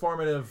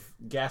transformative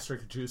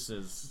gastric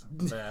juices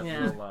that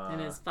Yeah, will. in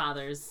his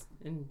father's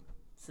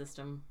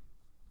system.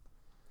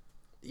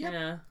 Yep.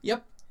 Yeah.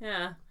 Yep.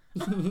 Yeah.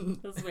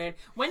 That's weird.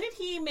 When did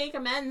he make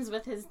amends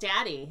with his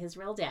daddy, his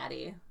real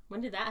daddy?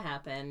 When did that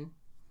happen?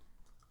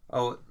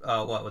 Oh,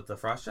 what with the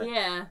Frost Giant?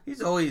 Yeah.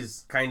 He's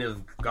always kind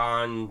of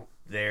gone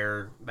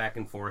there back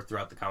and forth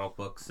throughout the comic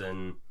books,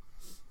 and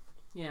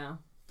Yeah.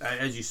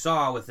 as you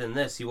saw within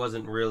this, he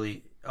wasn't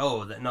really.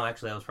 Oh, no,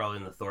 actually, that was probably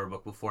in the Thor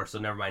book before, so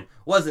never mind.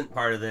 Wasn't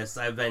part of this.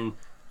 I've been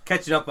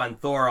catching up on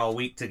Thor all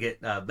week to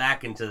get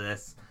back into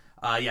this.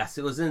 Yes,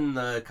 it was in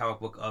the comic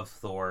book of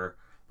Thor,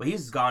 but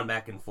he's gone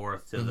back and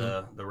forth to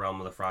the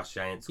realm of the Frost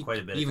Giants quite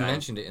a bit. He of even time.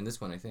 mentioned it in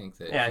this one, I think.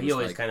 That Yeah, he was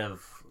always like, kind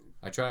of.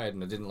 I tried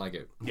and I didn't like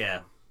it.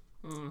 Yeah.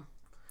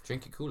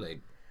 Drink your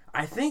Kool-Aid.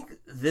 I think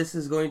this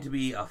is going to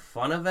be a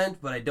fun event,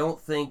 but I don't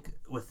think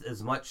with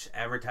as much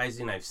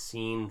advertising I've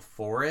seen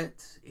for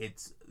it,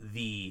 it's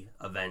the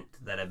event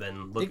that I've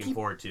been looking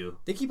forward to.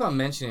 They keep on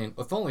mentioning,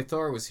 if only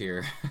Thor was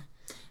here.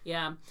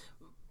 Yeah.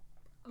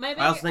 I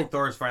also think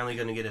Thor's finally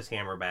going to get his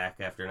hammer back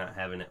after not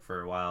having it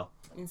for a while.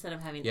 Instead of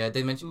having Yeah,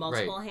 they mentioned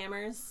multiple right.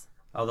 hammers.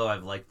 Although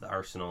I've liked the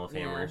arsenal of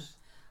Yeah. hammers.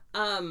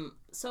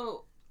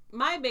 So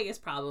my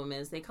biggest problem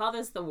is they call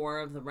this the War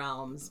of the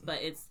Realms,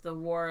 but it's the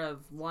war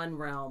of one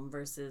realm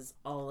versus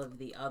all of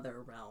the other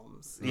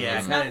realms. Yeah,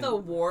 It's not the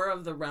War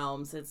of the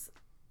Realms. It's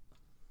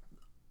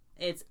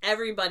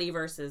everybody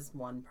versus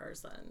one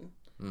person.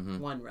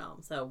 One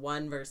realm. So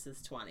 1 versus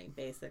 20,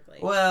 basically.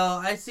 Well,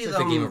 I see It's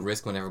like the game of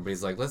Risk when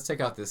everybody's like, let's take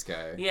out this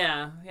guy.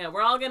 Yeah,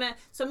 we're all gonna.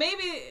 So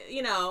maybe,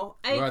 You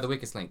are the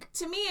weakest link.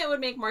 to me, it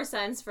would make more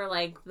sense for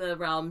like the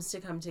realms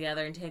to come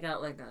together and take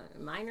out like a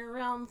minor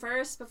realm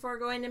first before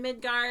going to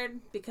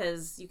Midgard,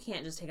 because you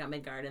can't just take out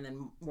Midgard and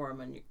then war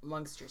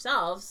amongst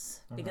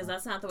yourselves, because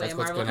that's not the way That's a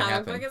what's Marvel gonna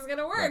comic happen. book is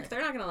gonna work. Right.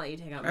 They're not gonna let you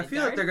take out I Midgard.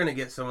 feel like they're going to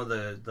get some of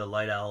the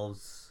light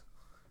elves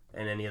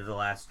and any of the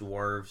last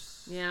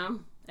dwarves. Yeah,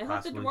 I hope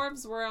Possibly. the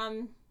dwarves were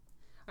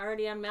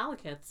already on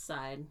Malekith's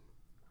side.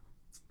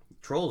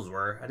 Trolls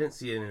were. I didn't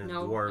see any of the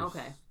dwarves.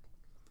 Okay.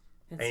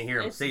 I didn't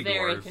hear 'em It's say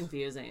very dwarves.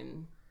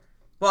 confusing.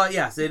 Well,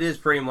 yes, it is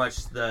pretty much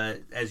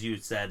as you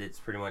said, it's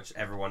pretty much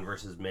everyone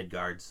versus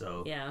Midgard,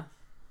 so. Yeah.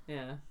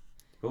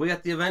 But we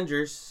got the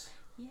Avengers.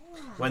 Yeah.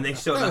 When they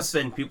showed That up, was-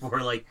 and people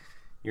were like,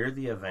 "You're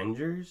the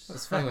Avengers?"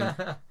 It's funny when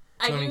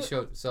I Tony do-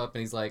 shows up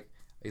and he's like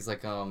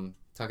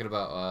talking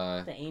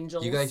about The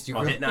angels. you guys, you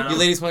hitting on you him?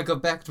 ladies want to go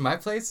back to my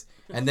place,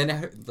 and then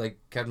like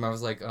Captain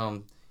Marvel's like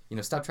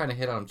stop trying to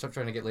hit on him, stop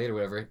trying to get laid or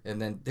whatever,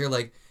 and then they're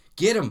like,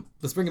 get him,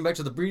 let's bring him back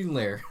to the breeding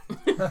lair.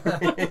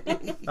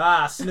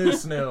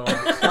 Snoo.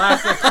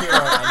 Classic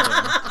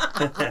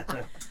hero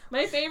ending.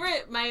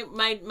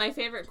 My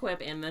favorite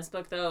quip in this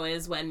book, though,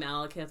 is when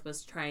Malekith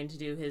was trying to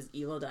do his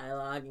evil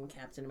dialogue and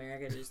Captain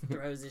America just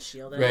throws his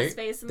shield at his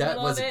face in the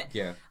middle of it.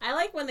 Yeah. I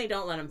like when they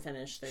don't let him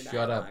finish their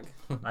Shut up.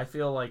 dialogue. I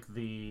feel like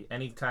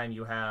anytime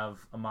you have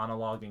a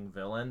monologuing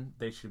villain,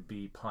 they should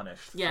be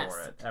punished Yes.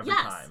 for it every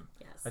Yes. time.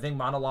 Yes. I think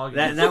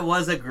monologuing that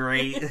was a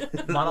great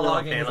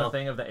monologuing is panel. a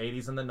thing of the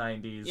 80s and the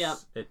 90s. Yep.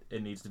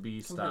 It needs to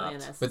be Completely stopped.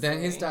 unnecessary. But then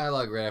his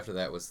dialogue right after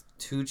that was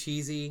too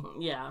cheesy,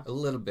 Yeah. a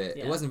little bit.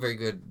 Yeah. It wasn't very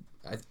good.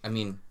 I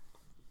mean,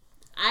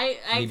 I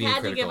Me being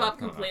had to give critical, up I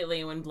don't know.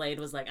 completely when Blade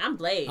was like, I'm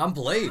Blade. I'm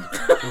Blade.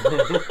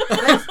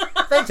 Thanks,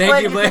 Thank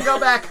Blade. you, You Blade. can go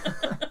back.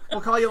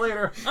 We'll call you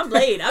later. I'm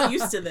Blade. I'm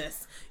used to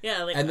this.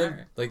 Yeah, like And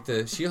then, like,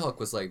 the She-Hulk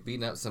was, like,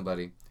 beating up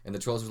somebody, and the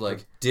trolls were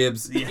like,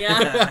 dibs.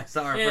 Yeah. I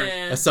saw her first.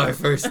 I saw it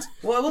first.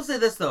 Well, I will say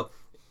this, though.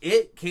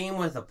 It came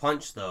with a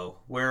punch, though,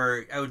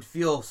 where I would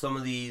feel some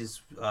of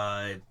these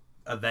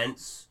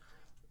events,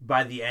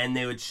 by the end,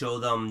 they would show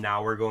them,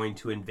 now we're going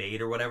to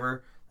invade or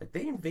whatever. Like,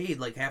 they invade,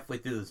 like, halfway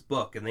through this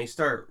book, and they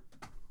start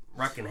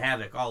wrecking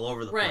havoc all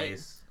over the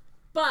place.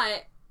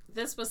 But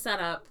this was set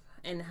up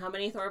in how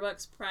many Thor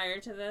books prior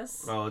to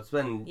this? Oh, it's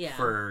been Yeah.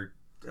 for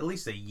at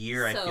least a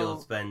year, I feel So-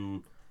 it's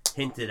been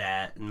hinted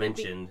at and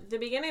mentioned. The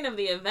beginning of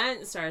the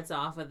event starts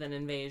off with an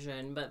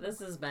invasion, but this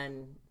has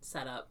been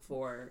set up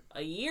for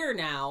a year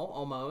now,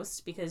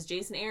 almost, because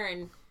Jason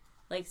Aaron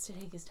likes to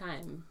take his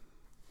time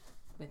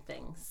with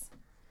things.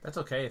 That's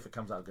okay if it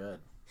comes out good.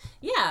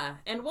 Yeah,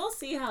 and we'll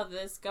see how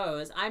this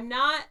goes. I'm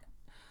not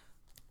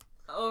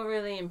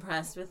overly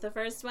impressed with the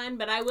first one,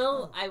 but I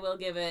will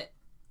give it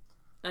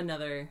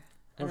another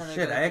Oh another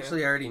shit, go I through.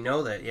 actually already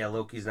know that, yeah,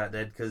 Loki's not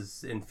dead,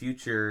 because in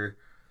future...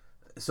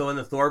 So in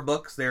the Thor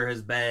books, there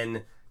has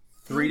been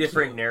three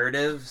different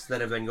narratives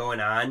that have been going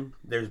on.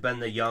 There's been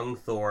the young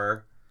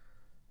Thor,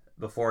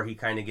 before he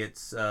kind of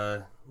gets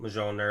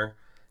Mjolnir.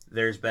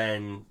 There's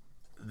been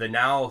the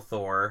now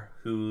Thor,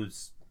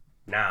 who's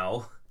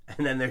now.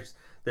 And then there's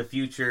the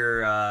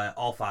future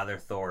Allfather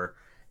Thor.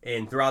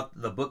 And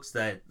throughout the books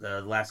that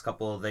the last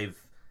couple, they've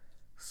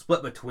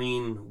split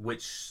between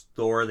which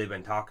Thor they've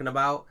been talking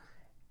about.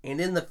 And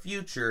in the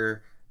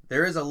future,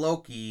 there is a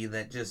Loki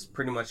that just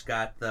pretty much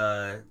got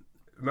the...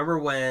 Remember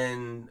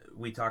when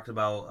we talked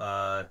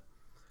about...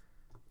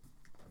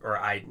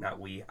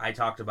 I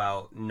talked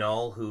about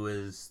Null, who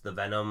is the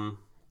Venom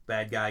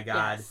bad guy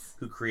god, Yes.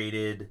 who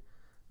created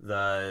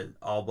the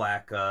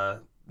all-black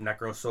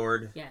Necro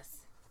Sword. Yes.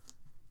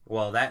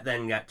 Well, that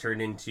then got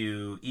turned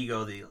into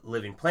Ego, the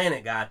Living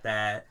Planet got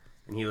that,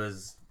 and he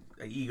was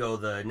Ego,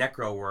 the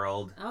Necro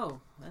World. Oh,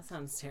 that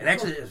sounds terrible.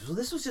 And actually,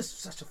 this was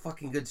just such a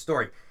fucking good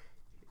story.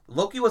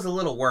 Loki was a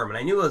little worm, and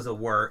I knew it was a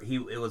worm.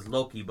 It was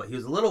Loki, but he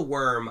was a little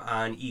worm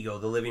on Ego,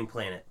 the Living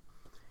Planet.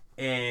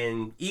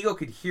 And Ego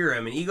could hear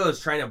him, and Ego is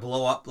trying to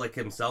blow up like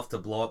himself to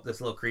blow up this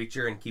little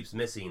creature and keeps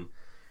missing.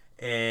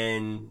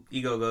 And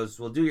Ego goes,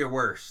 well, do your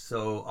worst.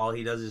 So all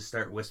he does is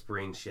start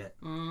whispering shit.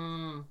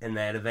 And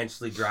that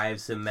eventually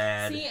drives him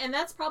mad. See, and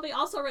that's probably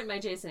also written by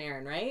Jason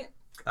Aaron, right?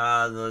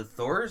 The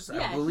Thors,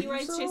 Yeah, I believe he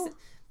writes so. Jason.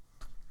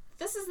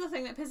 This is the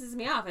thing that pisses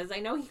me off, is I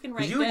know he can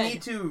write You would good.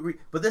 need to,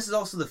 but this is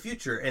also the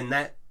future, and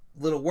that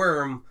little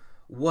worm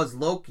was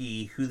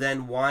Loki, who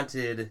then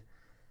wanted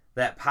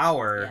that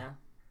power. Yeah,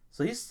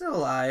 So he's still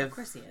alive. of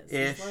course he is.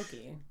 Ish. He's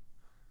Loki.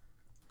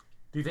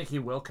 Do you think he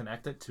will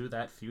connect it to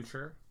that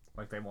future?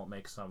 Like they won't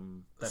make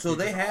some... So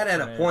they had at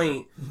a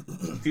point,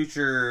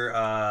 future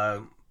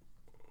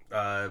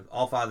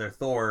Allfather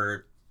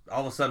Thor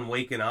all of a sudden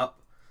waking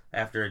up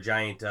after a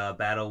giant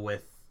battle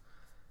with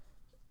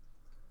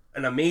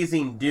an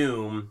amazing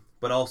Doom,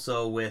 but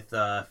also with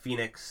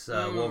Phoenix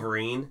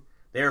Wolverine.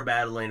 They were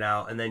battling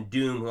out, and then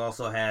Doom, who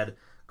also had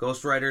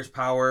Ghost Rider's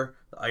power,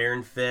 the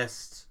Iron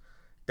Fist,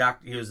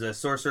 he was the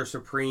Sorcerer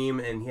Supreme,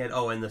 and he had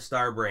and the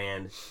Star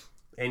Brand,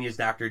 and he was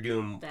Doctor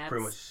Doom.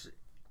 Pretty much,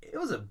 it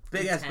was a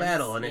big ass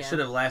battle, and it should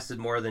have lasted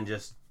more than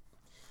just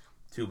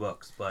 2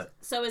 books. But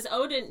So is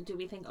Odin? Do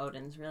we think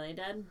Odin's really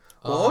dead?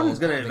 well, Odin's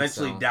I gonna think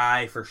eventually so.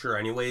 die for sure,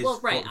 anyways. Well,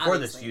 right. for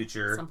this obviously,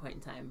 future, at some point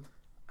in time.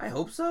 I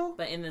hope so.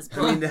 But in this I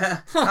book, mean,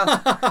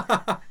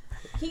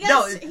 he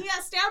No,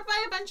 got stabbed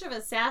by a bunch of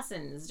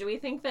assassins. Do we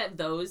think that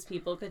those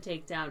people could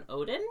take down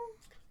Odin?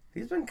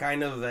 he's been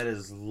kind of at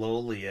his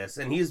lowliest,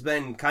 and he's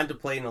been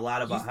contemplating a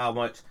lot about how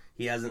much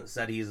he hasn't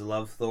said he's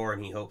loved Thor,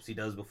 and he hopes he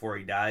does before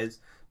he dies,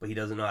 but he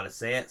doesn't know how to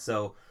say it.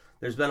 So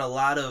there's been a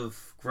lot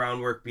of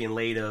groundwork being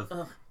laid of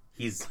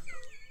he's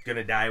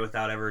gonna die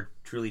without ever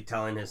truly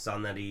telling his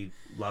son that he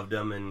loved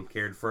him and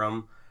cared for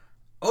him.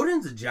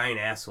 Odin's a giant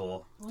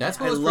asshole. That's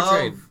I what was love-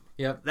 portrayed.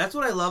 Yep. That's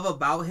what I love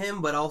about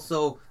him, but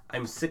also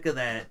I'm sick of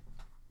that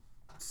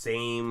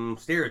same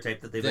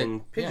stereotype that they've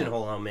been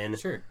pigeonholing him in.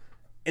 Sure.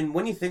 And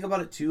when you think about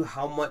it too,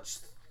 how much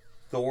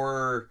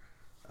Thor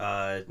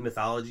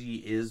mythology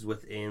is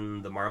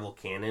within the Marvel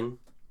canon,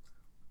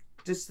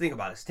 just think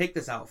about it. Take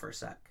this out for a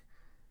sec.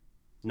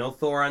 No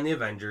Thor on the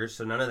Avengers,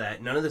 so none of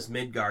that. None of this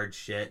Midgard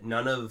shit.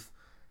 None of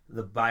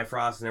the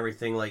Bifrost and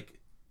everything. Like,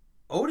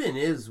 Odin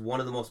is one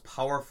of the most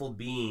powerful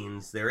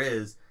beings there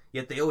is,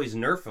 yet they always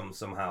nerf him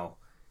somehow.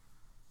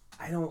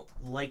 I don't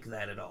like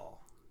that at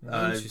all.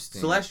 Interesting.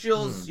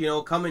 Celestials,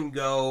 come and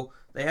go.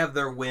 They have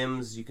their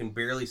whims. You can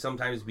barely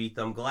sometimes beat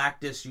them.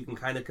 Galactus, you can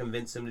kind of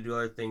convince him to do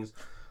other things.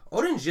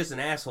 Odin's just an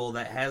asshole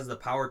that has the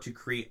power to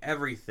create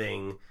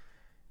everything.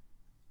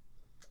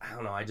 I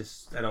don't know. I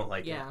don't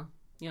like it. Yeah.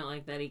 You don't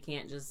like that he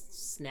can't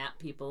just snap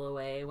people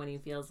away when he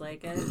feels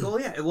like it? Well,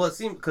 yeah. Well, it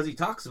seems because he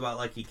talks about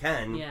like he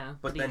can. Yeah,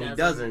 But but then he he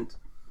doesn't. doesn't.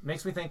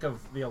 Makes me think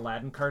of the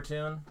Aladdin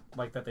cartoon,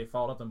 like that they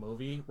followed up the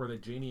movie, where the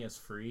genie is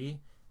free,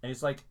 And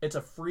he's like, it's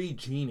a free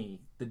genie.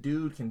 The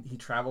dude he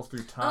travels through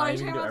Oh, time. are you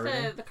he can talking do about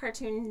everything. the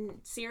cartoon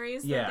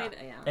series? Yeah.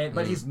 That they,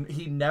 But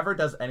he never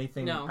does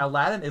anything. No.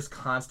 Aladdin is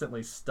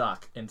constantly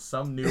stuck in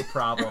some new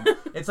problem.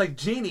 It's like,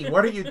 Genie,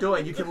 what are you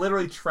doing? You can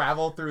literally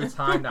travel through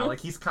time now. Like,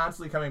 he's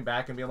constantly coming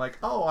back and being like,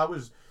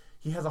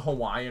 he has a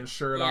Hawaiian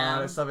shirt Yeah.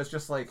 on and stuff. It's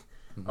just like,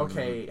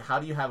 okay, how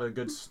do you have a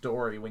good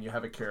story when you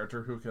have a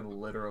character who can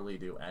literally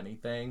do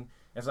anything?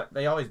 It's like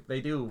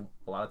they do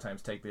a lot of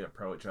times take the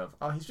approach of,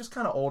 oh, he's just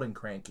kind of old and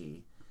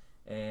cranky,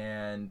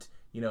 and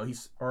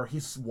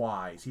he's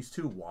wise. He's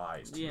too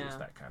wise to use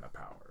that kind of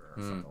power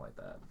or something like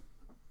that.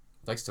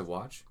 Likes to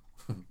watch.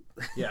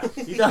 Yeah,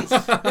 he does.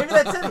 Maybe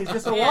that's it. He's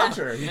just a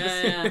watcher. He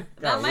just Yeah. got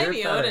That a might weird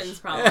be fetish. Odin's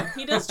problem.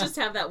 He does just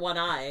have that one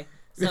eye.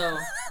 So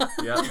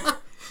Yeah.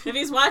 if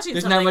he's watching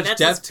There's not something, much that's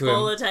depth his to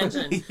full him.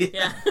 attention.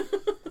 Yeah.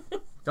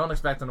 Don't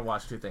expect him to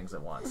watch two things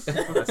at once.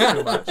 That's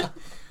too much.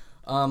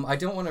 I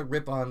don't want to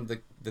rip on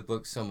the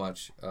book so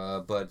much,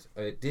 but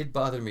it did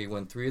bother me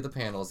when 3 of the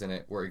panels in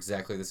it were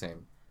exactly the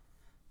same.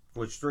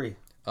 Which 3?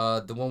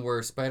 The one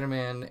where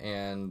Spider-Man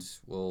and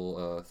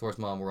Thor's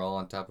mom were all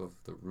on top of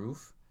the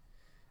roof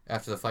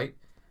after the fight,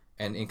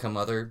 and in come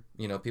other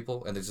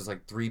people, and there's just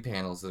like 3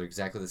 panels that are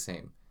exactly the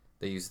same.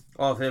 They use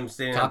Oh, of him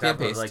standing on Copy top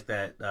and of paste. like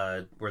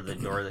that where the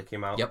door that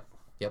came out. Yep.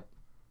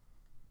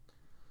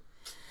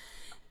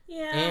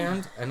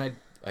 Yeah. And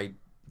I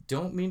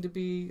don't mean to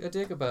be a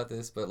dick about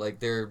this, but like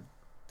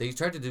they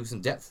tried to do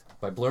some depth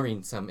by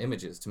blurring some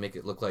images to make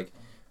it look like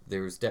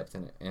there was depth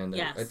in it, and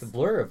Yes. the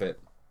blur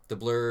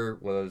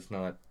was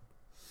not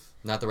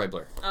the right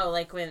blur. Oh,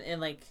 like when in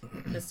like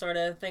this sort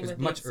of thing It was with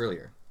much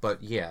earlier,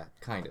 but yeah,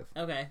 kind of.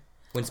 Okay.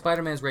 When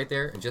Spider-Man's right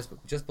there, and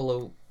just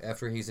below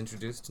after he's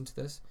introduced into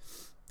this,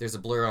 there's a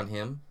blur on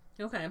him,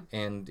 Okay.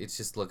 and it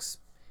looks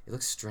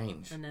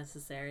strange.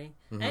 Unnecessary.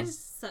 Mhm. I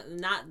just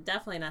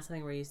definitely not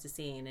something we're used to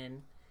seeing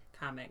in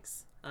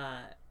comics.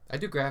 I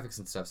do graphics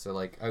and stuff, so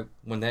like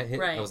when that hit,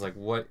 Right. I was like,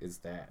 "What is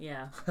that?"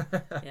 Yeah.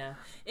 Yeah.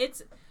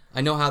 It's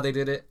I know how they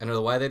did it. I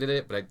know why they did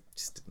it, but I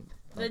just didn't.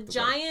 the like way-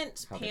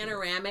 giant how they did it.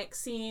 panoramic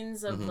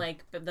scenes of Mhm.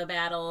 like the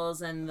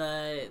battles and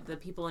the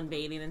people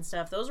invading and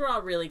stuff. Those were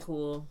all really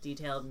cool,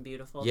 detailed, and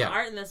beautiful. Yeah. The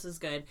art in this was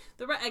good.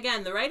 The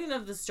writing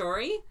of the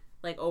story,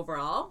 like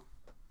overall,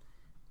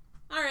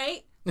 all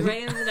right. The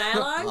writing of the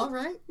dialogue All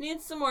right.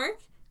 needs some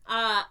work.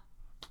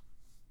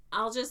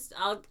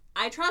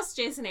 I trust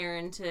Jason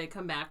Aaron to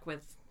come back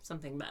with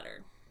something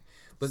better.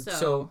 But So-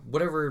 so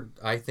whatever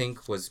I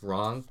think was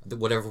wrong,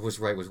 whatever was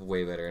right was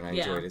way better, and I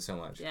Yeah. enjoyed it so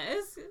much. Yeah,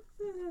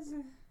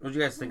 What did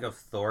you guys think of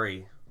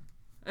Thory?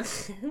 I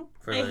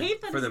the-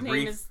 hate that for his the name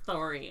brief- is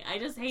Thory. I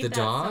just hate The that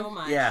dog? so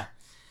much. Yeah.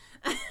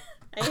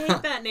 I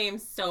hate that name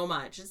so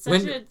much. It's such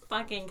When- a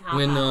fucking cop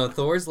When out.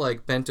 Thor's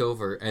like bent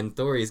over and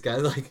Thory's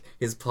got like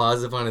his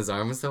paws up on his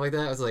arm and stuff like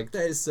that, I was like,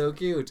 that is so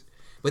cute.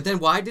 But then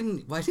why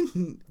didn't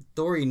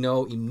Thory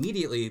know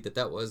immediately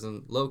that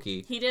wasn't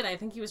Loki? He did. I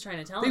think he was trying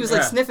to tell He him. was that.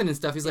 like Yeah. sniffing and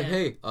stuff. He's like, Yeah.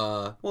 hey,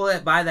 Well,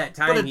 by that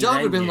time, but a he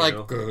dog would then have been knew.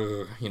 like,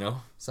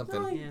 "Grr,"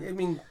 something. No, Yeah. I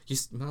mean, You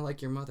smell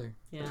like your mother.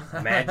 Yeah.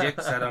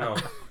 magics. I don't know.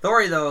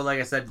 Thory, though, like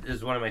I said,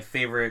 is one of my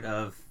favorite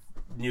of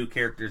new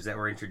characters that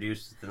were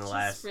introduced in the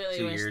last Just really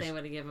 2 wish years. they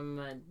would have given him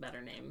a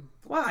better name.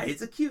 Why?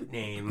 It's a cute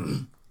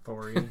name.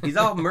 Thory. He's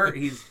all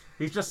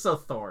He's just so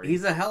Thory.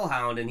 He's a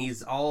hellhound, and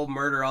he's all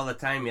murder all the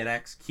time. Yet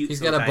acts cute. He's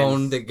got a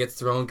bone that gets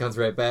thrown, comes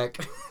right back.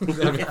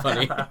 That'd be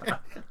funny.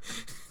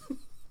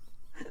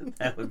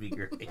 That would be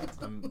great.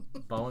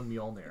 Bone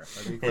Mjolnir.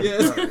 That'd be cool.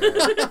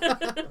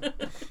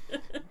 Yes.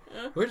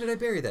 Where did I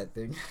bury that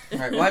thing? All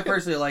right. Well, I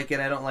personally like it.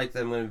 I don't like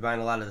them. I'm going to be buying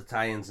a lot of the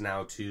tie-ins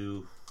now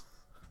to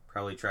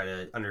probably try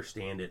to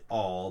understand it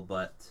all,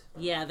 but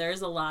Yeah,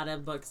 there's a lot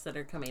of books that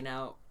are coming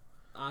out,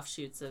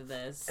 offshoots of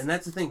this. and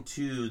that's the thing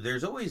too.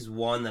 There's always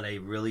one that I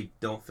really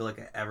don't feel like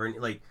I ever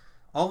like.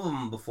 All of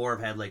them before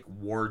have had like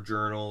War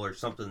Journal or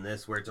something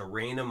where it's a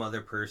random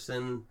other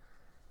person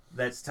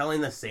that's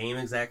telling the same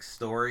exact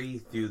story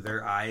through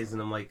their eyes,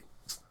 and I'm like,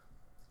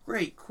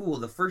 great, cool.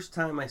 The first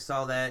time I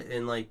saw that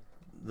in like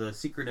the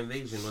Secret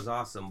Invasion was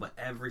awesome, but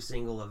every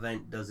single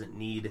event doesn't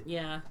need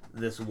Yeah.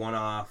 this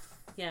one-off.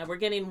 Yeah, we're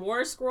getting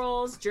War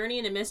Scrolls, Journey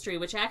into Mystery,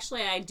 which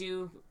actually I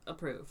do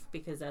approve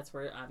because that's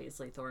where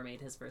obviously Thor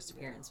made his first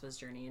appearance, was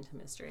Journey into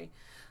Mystery.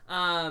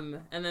 And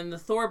then the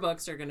Thor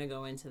books are going to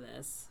go into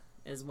this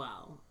as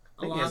well.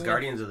 I think he has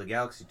Guardians of the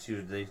Galaxy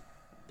too.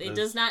 It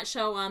does not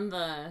show on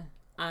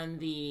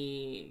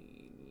the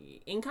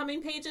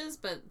incoming pages,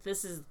 but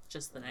this is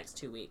just the next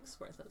 2 weeks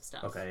worth of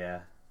stuff. Okay, yeah.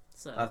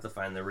 So I'll have to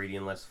find the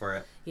reading list for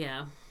it.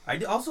 yeah. I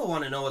also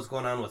want to know what's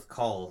going on with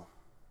Kull,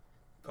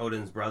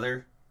 Odin's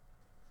brother.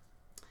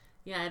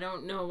 Yeah, I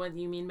don't know what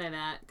you mean by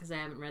that because I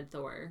haven't read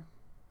Thor.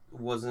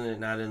 Wasn't it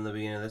not in the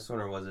beginning of this one,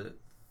 or was it?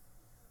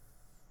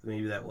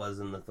 Maybe that was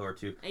in the Thor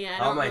too. Yeah,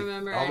 I don't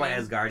remember. All my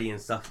any. Asgardian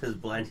stuff is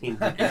blending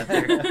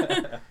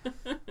together.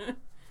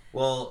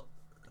 Well,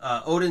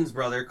 Odin's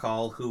brother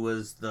Kull, who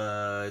was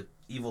the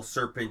evil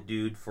serpent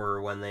dude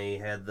for when they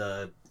had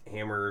the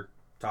hammer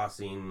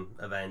tossing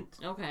event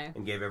Okay.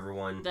 and gave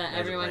everyone The magic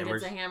Everyone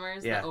hammers. Gets a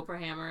Hammers, Yeah. the Oprah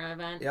Hammer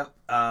event.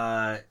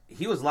 Yep.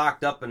 He was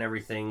locked up and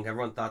everything.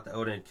 Everyone thought that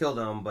Odin had killed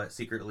him, but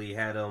secretly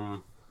had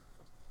him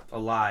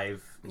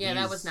alive. Yeah,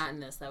 that was not in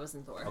this. That was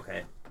in Thor.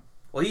 Okay.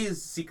 Well,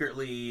 he's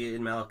secretly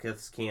in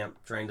Malekith's camp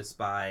trying to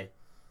spy.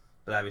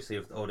 But obviously,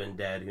 with Odin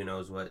dead, who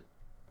knows what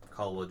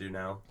Kull will do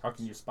now. How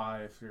can you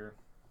spy if your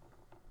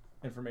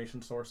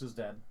information source is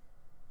dead?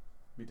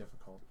 Be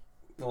difficult.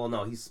 Well,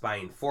 no, he's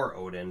spying for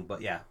Odin,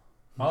 but yeah.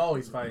 Oh,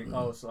 he's spying.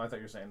 Oh, so I thought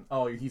you were saying.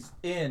 Oh, he's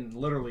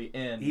literally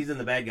in. He's in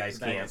the bad guy's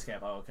the bad camp. guy's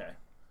camp. Oh, okay.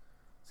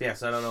 So, yeah,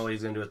 so I don't know what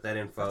he's going to do with that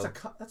info.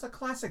 That's a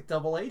classic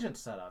double agent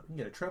setup. You can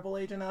get a triple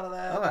agent out of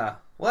that. Oh, yeah.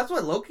 Well, that's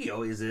what Loki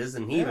always is,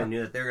 and he Yeah. even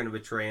knew that they were going to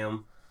betray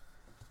him.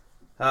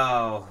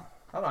 Oh.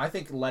 I don't know. I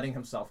think letting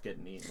himself get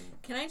eaten.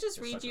 Can I just It's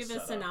read such you a the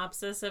setup.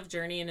 synopsis of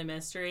Journey into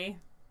Mystery?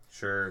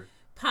 Sure.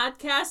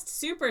 Podcast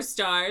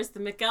superstars, the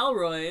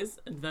McElroys,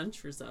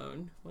 Adventure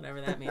Zone,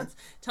 whatever that means,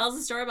 tells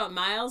a story about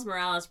Miles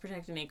Morales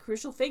protecting a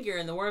crucial figure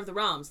in the War of the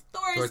Realms,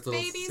 Thor's little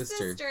baby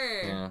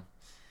sister. Yeah.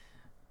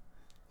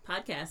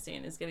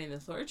 Podcasting is getting the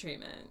Thor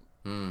treatment.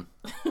 Hmm.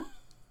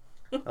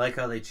 I like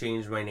how they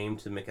changed my name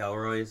to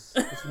McElroy's.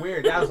 It's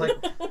weird. Yeah, I was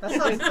like,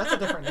 that's a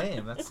different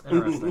name. That's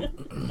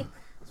interesting.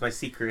 It's my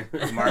secret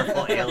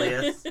Marvel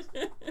alias.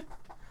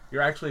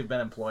 You're actually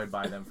been employed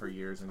by them for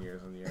years and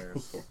years and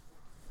years.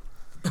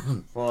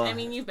 Well, I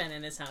mean, you've been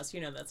in his house.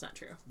 You know that's not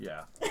true.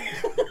 Yeah.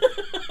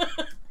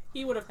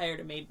 He would have hired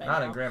a maid by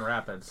Not now. in Grand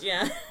Rapids.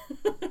 Yeah.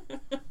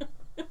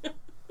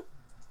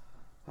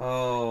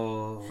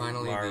 oh,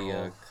 Finally, Marvel.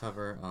 the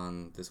cover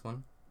on this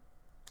one,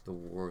 The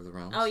War of the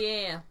Realms. Oh,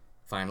 yeah.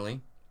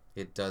 Finally,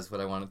 it does what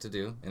I want it to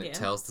do, and Yeah. it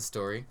tells the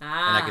story.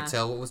 Ah. And I could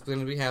tell what was going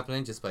to be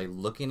happening just by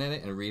looking at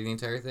it and reading the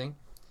entire thing.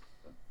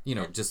 You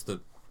know, And- just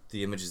the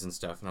images and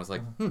stuff. And I was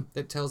like,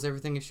 that tells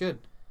everything it should.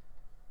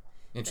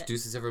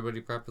 Introduces everybody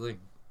properly.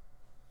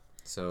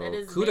 So, That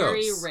is kudos.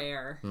 very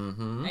rare.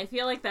 Mm-hmm. I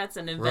feel like that's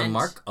an event.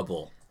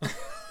 Remarkable.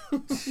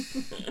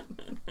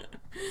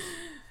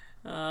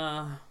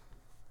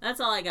 That's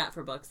all I got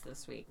for books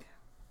this week.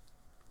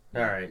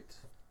 All right,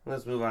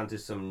 let's move on to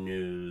some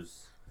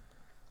news.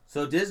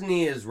 So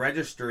Disney is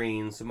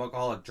registering some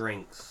alcoholic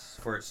drinks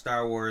for its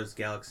Star Wars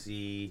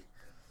Galaxy's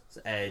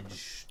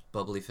Edge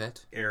Bubbly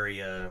Fett.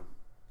 area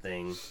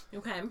thing.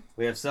 Okay.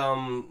 We have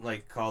some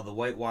like called the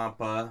White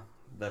Wampa,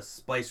 the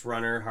Spice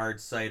Runner Hard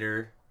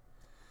Cider,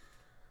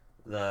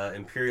 the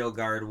Imperial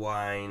Guard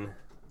wine.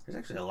 There's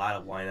actually a lot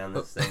of wine on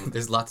this thing.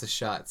 There's lots of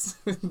shots.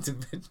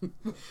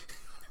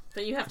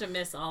 But you have to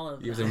miss all of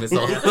them. You have to miss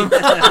all of them.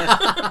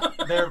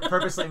 They're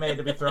purposely made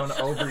to be thrown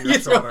over your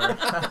shoulder.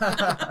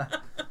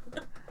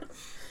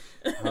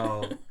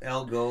 Oh,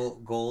 El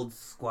Gold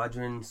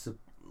Squadron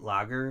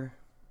Lager.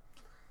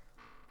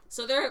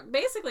 So they're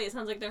basically, it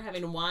sounds like they're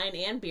having wine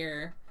and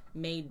beer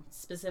made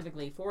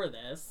specifically for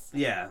this.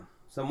 Yeah.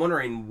 So I'm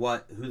wondering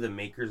who the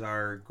makers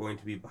are going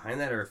to be behind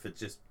that, or if it's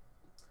just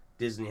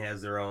Disney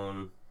has their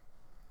own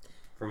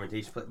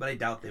fermentation plant. But I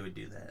doubt they would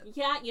do that.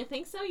 Yeah, you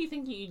think so? You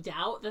think you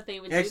doubt that they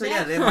would Actually, do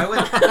yeah,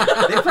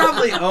 that? they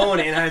probably own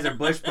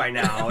Anheuser-Busch by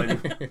now,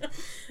 and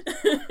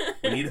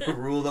we need to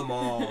rule them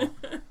all.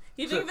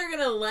 You think they're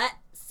gonna let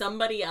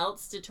somebody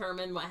else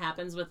determine what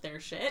happens with their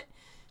shit?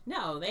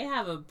 No, they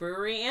have a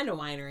brewery and a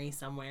winery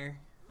somewhere,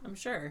 I'm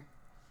sure,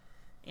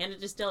 and a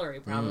distillery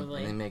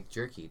probably. And they make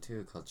jerky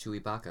too, called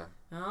Chewy Baka.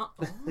 Oh,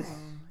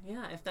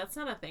 yeah. If that's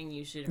not a thing,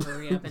 you should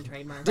hurry up and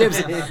trademark. Dibs,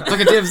 it.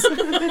 fucking dibs.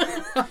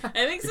 I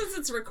think since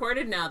it's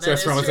recorded now, that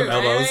Starts is throwing true. some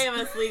elbows.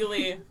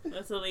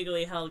 That's a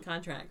legally held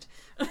contract.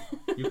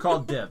 You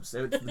called dibs.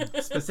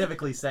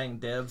 Specifically saying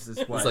dibs is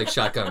what. It's like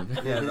shotgun.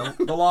 Yeah,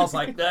 the law's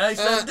like, I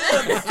said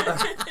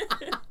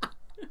dibs.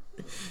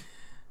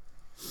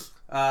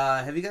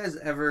 Have you guys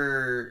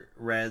ever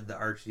read the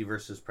Archie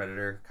versus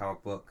Predator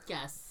comic book?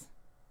 Yes.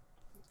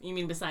 You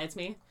mean besides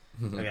me?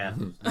 Yeah.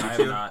 I have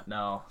not,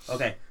 no.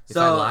 Okay. If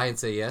So I lie and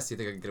say yes, you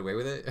think I can get away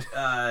with it?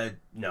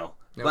 no.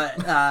 No. But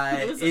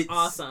It was it's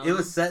awesome. It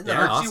was set in the Yeah,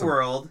 Archie awesome.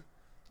 world.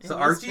 It So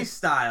was- Archie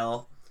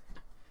style.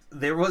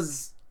 There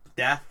was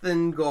death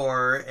and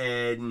gore,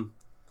 and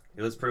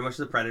it was pretty much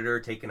the Predator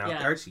taking out Yeah.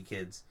 the Archie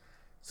kids.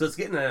 So it's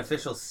getting an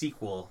official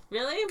sequel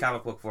Really?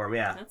 comic book form,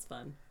 yeah. That's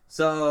fun.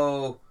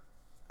 So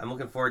I'm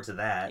looking forward to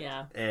that.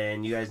 Yeah.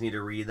 And you guys need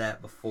to read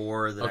that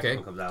before the Okay, next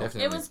one comes out.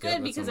 definitely. It was Yeah,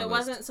 good that's because on it my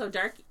list. wasn't so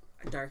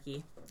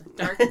darky.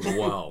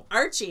 Wow.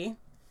 Archie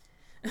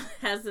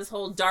has this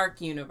whole dark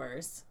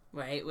universe,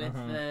 right? With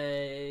Mhm.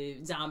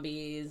 the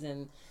zombies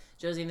and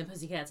Josie and the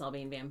Pussycats all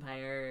being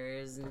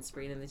vampires and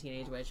Sabrina the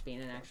Teenage Witch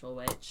being an actual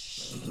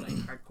witch, like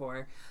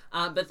hardcore.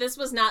 But this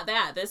was not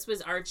that. This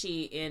was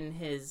Archie in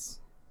his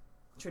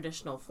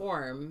traditional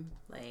form,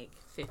 like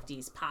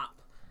 50s pop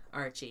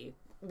Archie,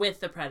 with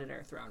the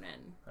Predator thrown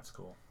in. That's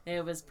cool.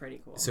 It was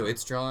pretty cool. So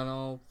it's drawn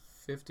all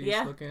 50s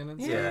Yeah. looking and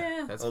Yeah. stuff?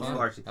 Yeah. That's Old fun.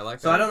 Archie. I like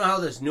So that. I don't know how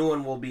this new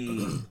one will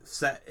be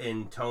set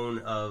in tone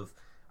of.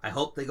 I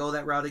hope they go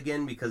that route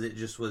again because it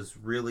just was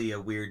really a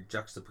weird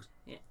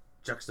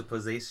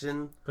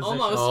Juxtaposition.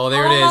 Almost. Oh,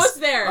 there it is. Almost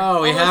there.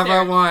 Oh, we Almost have there.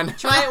 our one.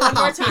 Try it one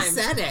more He time.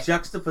 said it.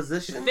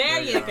 Juxtaposition.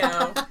 There you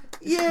go.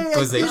 Yeah.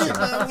 Position.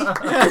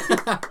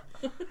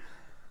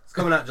 It's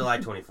coming out July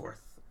 24th.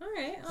 All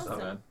right. So Awesome.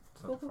 good.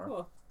 Cool, cool,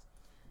 cool.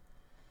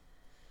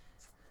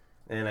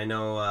 And I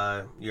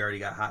know you already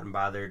got hot and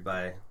bothered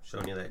by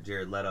showing you that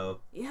Jared Leto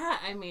Yeah,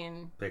 I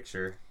mean,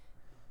 picture.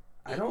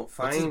 I don't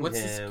find what's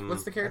him.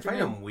 the character I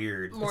find name? him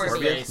weird.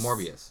 Morbius.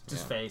 Morbius.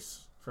 Just Yeah.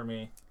 face for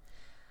me.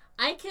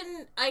 I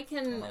can I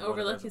don't know what it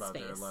overlook is his about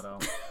Jared face. Leto.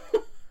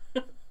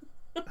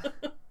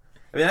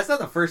 I mean, that's not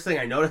the first thing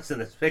I noticed in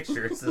this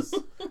picture. It's this.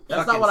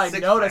 That's not what I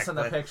fucking noticed six-pack, in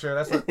the but- picture.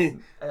 That's what.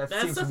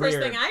 That's seems the first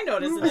weird. thing I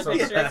noticed in the That's, what-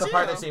 picture that's the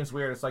part too. that seems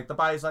weird. It's like the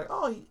body's like,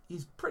 oh,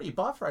 he's pretty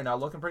buff right now,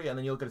 looking pretty, and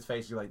then you look at his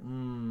face, you're like,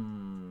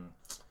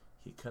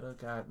 he could have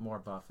got more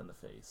buff in the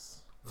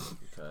face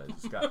because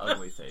he's got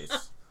ugly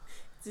face,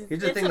 Here's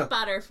the It's thing, a though.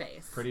 butter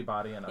face. pretty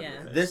body and ugly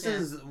Yeah. face. This Yeah.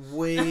 is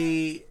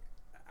way.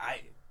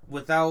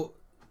 Without.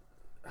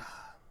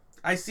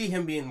 I see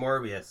him being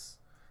Morbius.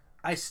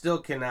 I still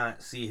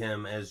cannot see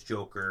him as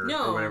Joker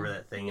No. or whatever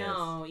that thing is.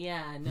 No,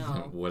 yeah, no.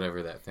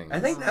 Whatever that thing is.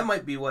 I think that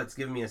might be what's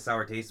giving me a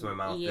sour taste in my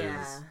mouth.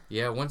 Yeah. Is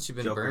Yeah, once you've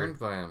been Joker. burned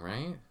by him,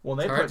 right? Well,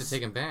 It's they hard put to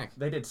take him back.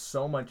 They did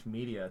so much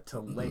media to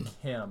link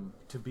him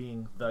to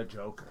being the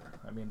Joker.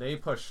 I mean, they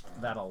pushed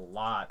that a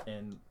lot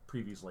in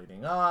previews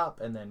leading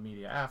up, and then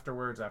media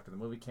afterwards, after the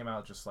movie came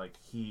out, just like,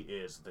 he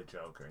is the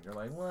Joker. And you're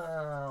like,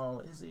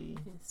 well, is he?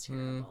 It's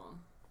terrible.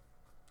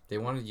 They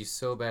wanted you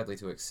so badly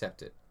to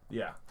accept it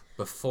Yeah.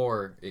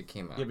 before it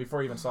came out. Yeah,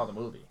 before you even saw the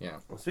movie. Yeah.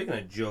 well, speaking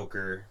of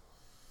Joker,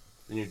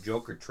 the new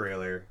Joker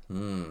trailer.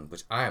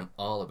 Which I am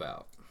all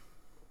about.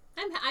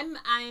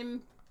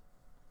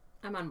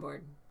 I'm on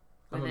board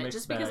I'm with a it mixed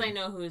just because bag. I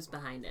know who's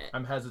behind it.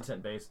 I'm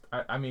hesitant based.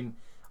 I mean,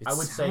 It I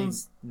would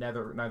sounds- say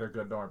neither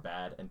good nor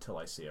bad until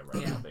I see it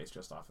right now based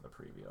just off of the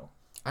preview.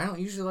 I don't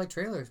usually like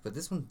trailers, but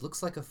this one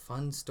looks like a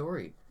fun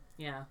story.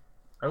 Yeah.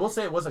 I will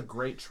say it was a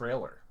great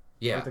trailer.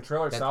 Yeah. Like the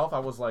trailer that- itself, I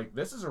was like,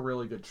 this is a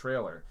really good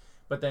trailer.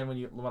 But then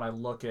when I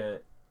look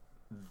at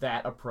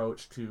that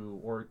approach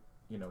to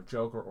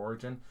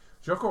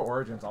Joker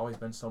Origin's always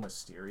been so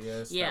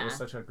mysterious. Yeah. That was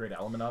such a great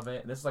element of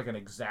it. And this is like an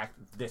exact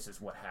this is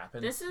what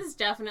happened. This is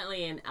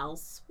definitely an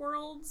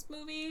Elseworlds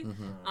movie,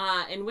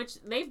 Mm-hmm. in which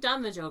they've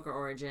done the Joker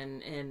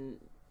origin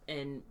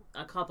in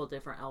a couple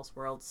different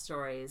Elseworlds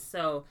stories.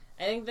 So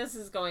I think this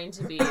is going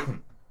to be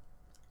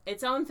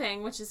its own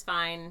thing, which is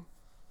fine.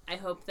 I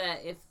hope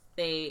that if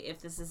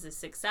this is a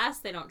success,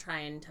 they don't try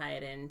and tie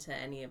it into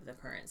any of the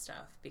current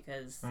stuff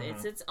because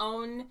it's its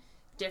own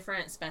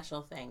different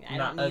special thing. I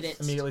don't need it.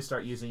 Immediately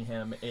start using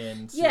him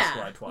in Yeah.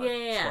 Suicide Squad.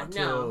 Yeah, Squad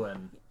no. 2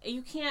 and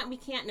We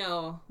can't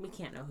know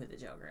who the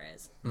Joker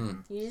is.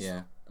 You just,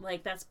 Yeah.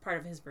 like that's part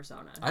of his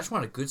persona. I just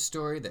want a good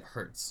story that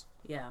hurts.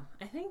 Yeah,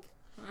 I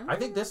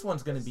think this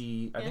one's going to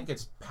be, I think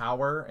its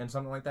power and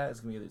something like that is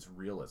going to be its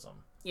realism.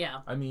 Yeah.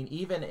 I mean,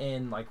 even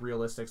in like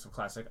realistics of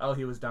classic, oh,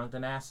 he was dunked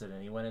in acid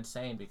and he went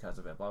insane because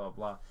of it, blah, blah,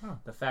 blah. Huh.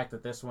 The fact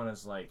that this one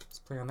is like, Let's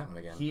play on that one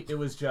again.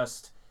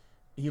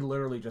 he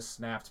literally just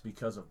snapped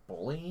because of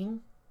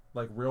bullying,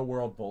 like real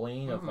world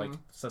bullying of like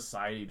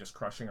society just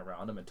crushing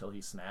around him until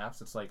he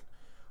snaps. It's like,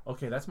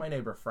 okay, that's my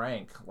neighbor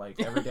Frank.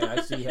 Like every day I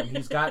see him,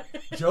 he's got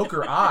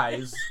Joker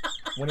eyes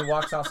when he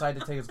walks outside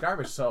to take his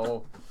garbage.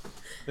 So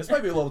this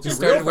might be a little too You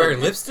started real for wearing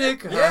me.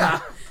 lipstick? Yeah.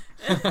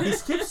 He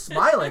keeps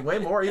smiling way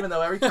more, even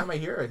though every time I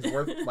hear it,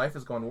 his life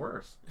is going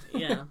worse.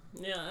 Yeah.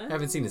 I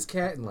haven't seen his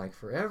cat in like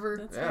forever.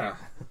 That's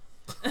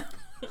Yeah.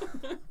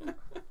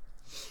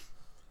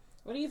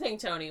 What do you think,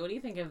 Tony? What do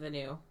you think of the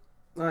new?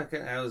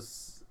 Okay, I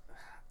was.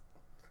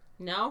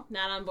 No,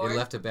 not on It board.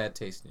 left a bad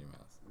taste in your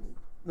mouth.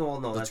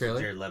 No, that's trailer?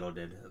 what Jared Leto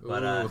did.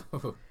 But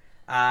Ooh.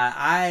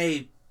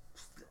 I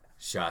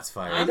Shots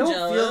I I'm fired. don't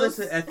feel jealous.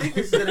 this. I think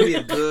this is gonna be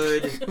a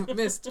good.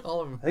 Missed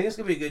all of them. I think it's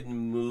gonna be a good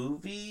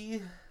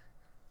movie.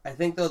 I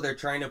think though they're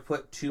trying to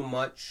put too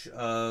much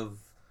of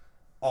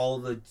all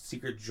the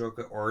Secret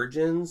Joker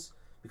origins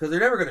because they're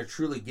never gonna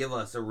truly give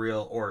us a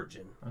real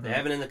origin. They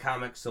haven't in the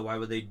comics, so why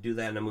would they do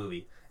that in a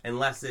movie?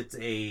 Unless it's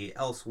a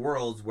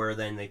Elseworlds where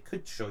then they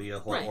could show you a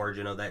whole Right.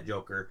 origin of that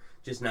Joker,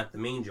 just not the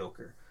main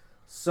Joker.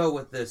 So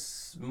with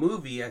this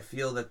movie, I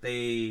feel that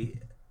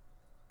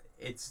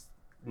it's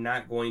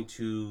not going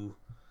to.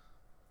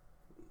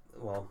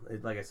 Well,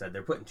 like I said,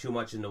 they're putting too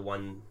much into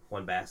one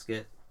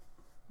basket.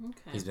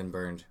 Okay. He's been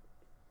burned.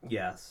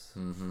 Yes,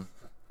 Mm-hmm.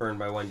 burned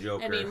by one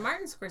Joker. I mean,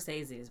 Martin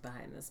Scorsese is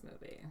behind this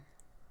movie.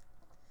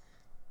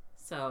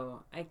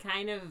 So I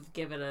kind of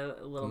give it a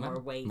little more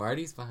weight.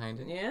 Marty's behind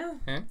it. Yeah.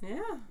 Huh?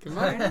 Yeah. Come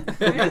on.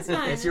 Martin's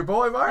behind It's it. your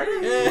boy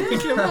Marty.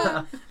 Come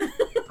on.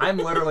 I'm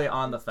literally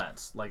on the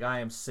fence. Like I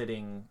am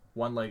sitting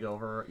one leg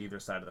over either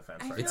side of the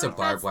fence. I Right It's now. a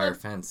barbed That's wire the-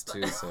 fence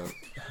too, so.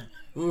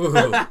 Ooh.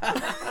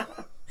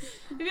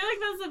 I feel like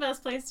that's the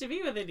best place to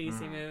be with a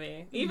DC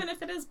movie, even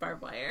if it is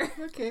barbed wire.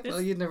 Okay,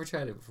 well, you'd never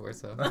tried it before,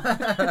 so.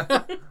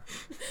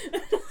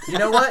 You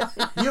know what?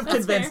 You've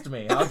convinced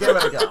me. I'll give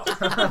it a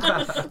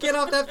go. Get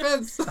off that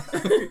fence!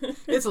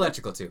 It's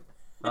electrical too.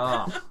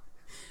 Oh,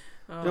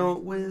 Oh.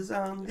 Don't whiz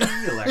on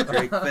the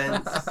electric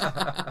fence.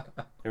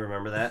 You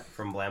remember that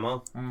from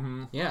Blammo?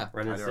 Mm-hmm. Yeah.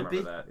 Ren I and do Stimpy?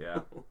 remember that, yeah.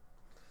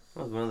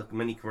 That was one of the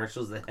many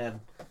commercials they had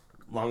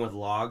along with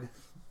Log.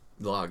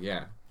 Log,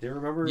 yeah. Do you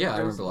remember? Yeah, I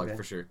those? remember Log Okay.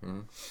 for sure.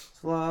 Mhm.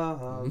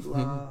 Log,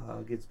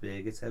 log, it's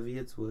big, it's heavy,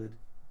 it's wood.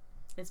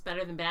 It's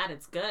better than bad.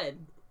 It's good.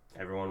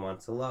 Everyone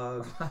wants a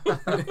log.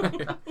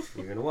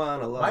 You're gonna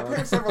want a log. My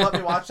parents never let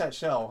me watch that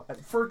show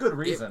for a good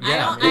reason.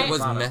 Yeah, it was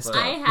honest, messed but-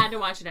 up. I had to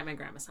watch it at my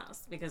grandma's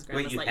house because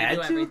grandma's you let had you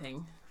do to? everything.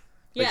 Like,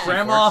 Yeah.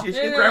 Grandma, No,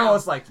 no, no. Grandma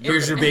was like,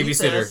 Here's "You're your gonna eat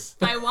babysitter." this."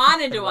 If I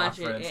wanted to Log, watch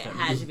for it, it instance.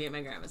 had to be at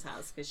my grandma's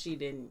house because she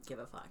didn't give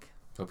a fuck.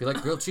 Hope you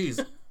like grilled cheese.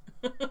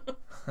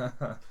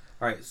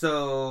 Alright,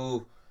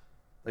 so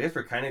I guess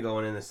we're kind of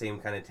going in the same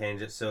kind of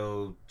tangent.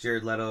 So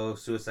Jared Leto,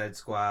 Suicide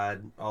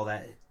Squad, all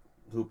that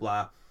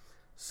hoopla.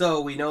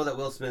 So we know that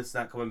Will Smith's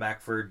not coming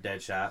back for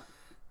Deadshot.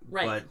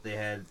 Right. But they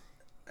had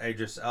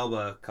Idris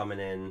Elba coming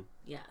in.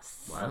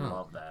 Yes. I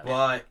love that.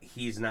 But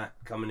he's not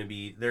coming to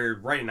be... They're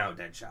writing out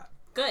Deadshot.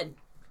 Good.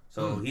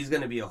 So he's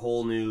going to be a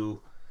whole new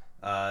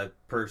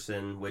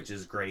person, which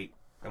is great.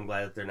 I'm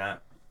glad that they're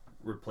not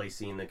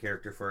replacing the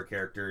character for a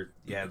character.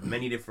 You have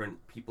many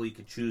different people you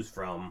could choose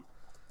from.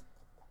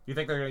 You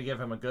think they're going to give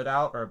him a good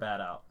out or a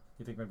bad out?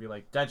 You think they're going to be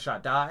like,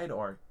 Deadshot died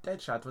or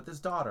Deadshot's with his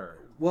daughter?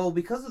 Well,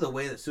 because of the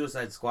way that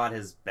Suicide Squad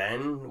has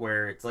been,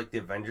 where it's like the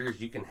Avengers,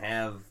 you can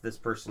have this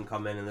person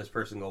come in and this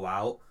person go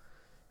out.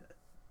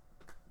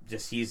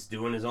 Just he's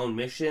doing his own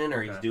mission,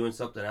 or he's Okay. doing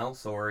something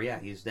else, or yeah,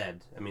 he's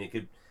dead. I mean, it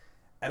could.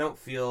 I don't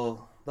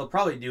feel they'll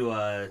probably do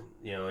a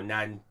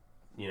nod,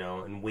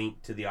 and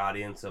wink to the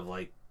audience of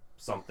like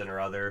something or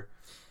other.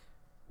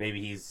 Maybe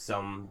he's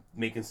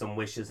making some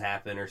wishes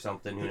happen or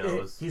something. Who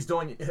knows? He's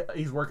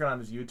working on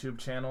his YouTube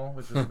channel,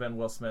 which has been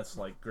Will Smith's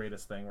like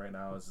greatest thing right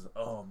now. Is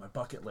my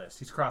bucket list.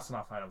 He's crossing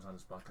off items on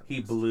his bucket list.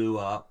 He blew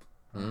up.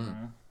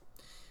 Mm-hmm.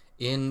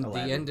 In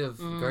Aladdin. the end of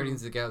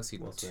Guardians of the Galaxy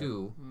Will Smith.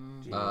 2,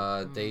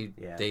 Genie.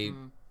 they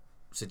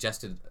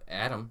suggested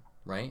Adam,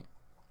 right?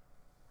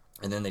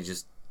 And then they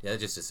just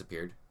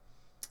disappeared.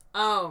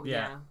 Oh,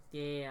 Yeah.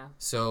 yeah.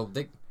 So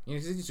they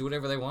just do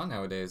whatever they want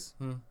nowadays.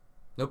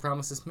 No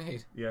promises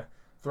made. Yeah,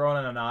 throw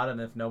in a nod,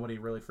 and if nobody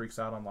really freaks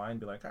out online,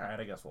 be like, all right,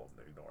 I guess we'll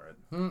ignore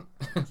it.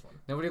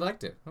 Nobody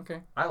liked it. Okay.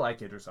 I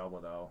like Idris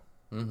Elba though.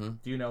 Mm-hmm.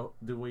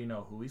 Do we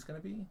know who he's gonna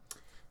be?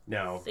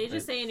 No. They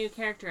just say a new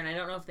character, and I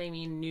don't know if they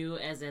mean new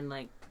as in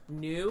like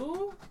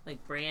new,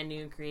 like brand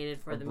new created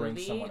for Or the bring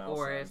movie, someone else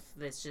or in. if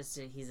it's just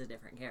he's a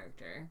different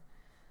character.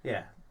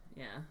 Yeah.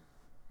 Yeah.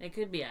 It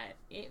could be.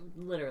 It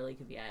literally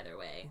could be either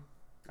way.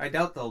 I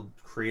doubt they'll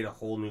create a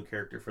whole new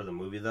character for the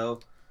movie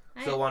though.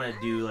 They'll want to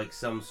do like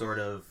some sort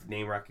of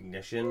name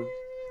recognition.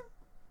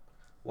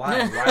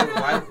 Why?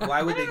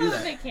 Why would they I don't do know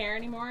if that? they care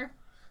anymore.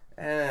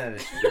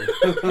 That's true.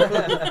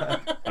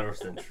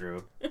 100%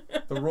 true.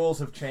 The rules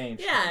have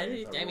changed. Yeah,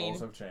 Dave. The I mean-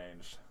 rules have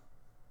changed.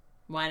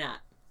 Why not?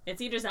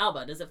 It's Idris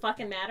Elba. Does it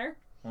fucking matter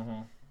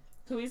Mm-hmm.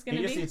 who he's He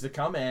gonna just be? needs to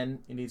come in.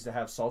 He needs to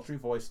have sultry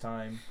voice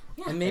time.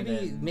 Yeah. And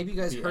maybe then you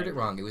guys be heard it angry.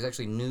 wrong. It was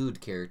actually nude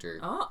character.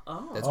 Oh.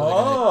 That's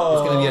what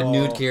it's gonna be a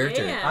nude Oh.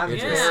 character. Yeah, I'm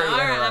Idris. very all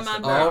right, I'm on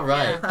interested. board. All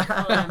right. Yeah,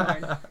 totally on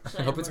board. I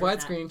Totally hope on it's board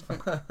with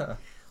widescreen. that.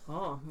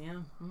 Oh, yeah.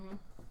 Mm-hmm.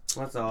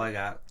 That's all I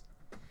got.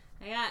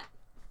 I got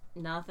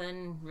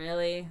nothing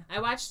really. I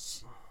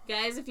watched,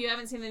 guys. If you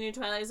haven't seen the new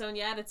Twilight Zone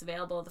yet, it's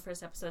available. The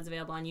first episode's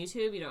available on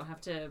YouTube. You don't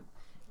have to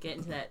get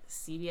into that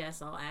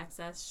CBS All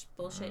Access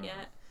bullshit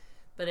yet.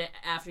 But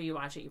after you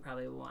watch it, you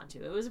probably will want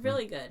to. It was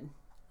really good.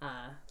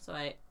 So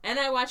I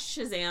watched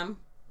Shazam.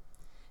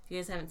 If you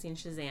guys haven't seen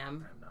Shazam,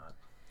 I'm not.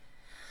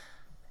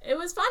 it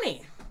was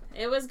funny.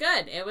 It was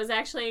good. It was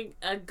actually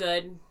a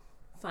good,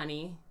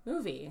 funny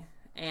movie.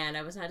 And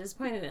I was not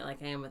disappointed in it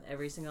like I am with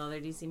every single other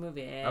DC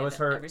movie I've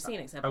ever seen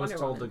except I was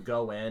Wonder told Woman. to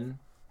go in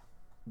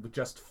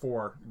just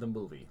for the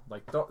movie.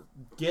 Like, don't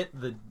get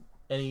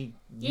any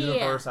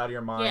universe out of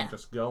your mind. Yeah.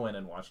 Just go in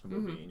and watch the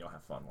movie, and you'll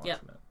have fun watching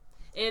Yep.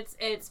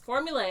 It's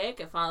formulaic.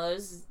 It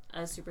follows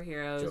a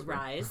superhero's Joker.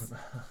 rise,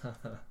 it.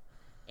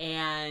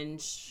 and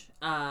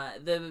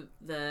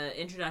the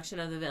introduction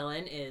of the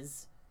villain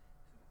is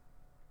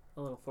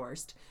a little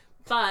forced,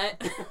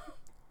 but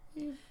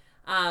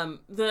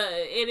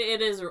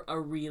it is a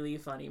really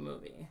funny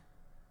movie.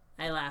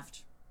 I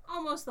laughed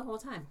almost the whole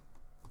time.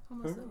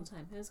 Almost the whole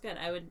time. It was good.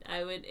 I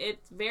would.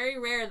 It's very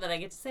rare that I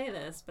get to say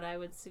this, but I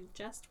would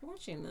suggest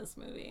watching this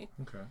movie.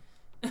 Okay.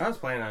 I was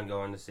planning on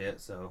going to see it,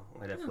 so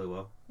I definitely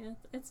will. Yeah,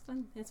 it's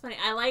fun. It's funny.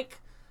 I like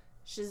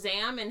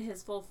Shazam in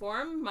his full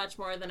form much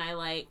more than I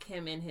like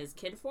him in his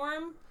kid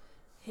form.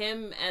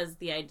 Him as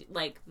the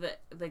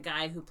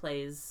guy who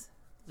plays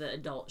the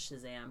adult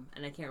Shazam,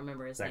 and I can't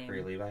remember his Zachary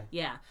name. Levi.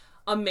 Yeah,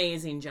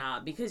 amazing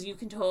job, because you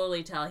can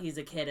totally tell he's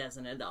a kid as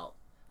an adult.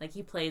 Like,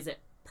 he plays it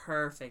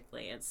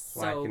perfectly. It's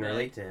Well, I so can good.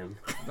 relate to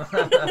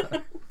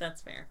him.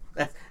 That's fair.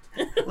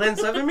 Lynn,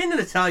 so I've been meaning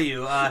to tell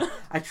you, I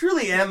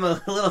truly am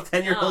a little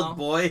 10-year-old Oh.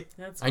 boy.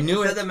 That's I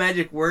knew I said it. the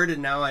magic word,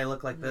 and now I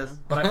look like this.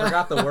 But I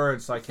forgot the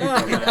words, so I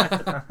can't go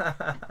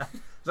back.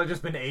 So I've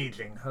just been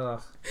aging.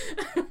 Ugh.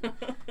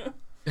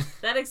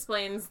 That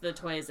explains the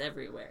toys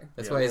everywhere.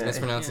 That's Yeah. why he's Yeah.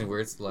 mispronouncing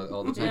words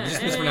all the time. Yeah, He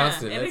just yeah,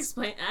 mispronounced yeah. it. It That's-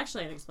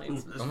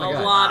 explains Oh a my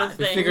God. lot of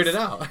We things. figured it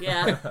out.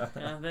 Yeah.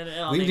 Yeah, then it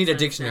all We makes need a sense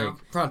dictionary. now.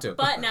 Pronto.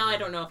 But now I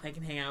don't know if I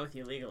can hang out with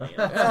you legally.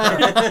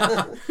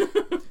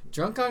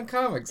 Drunk on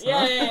comics. Yeah,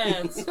 huh?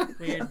 yeah. It's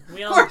weird.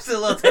 We Of all. course, a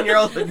little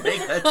 10-year-old would make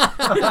a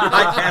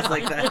podcast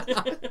like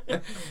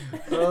that.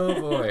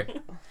 Oh boy.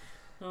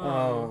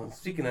 Oh,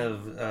 speaking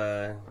of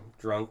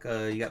drunk,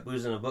 you got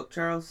booze in a book,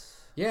 Charles?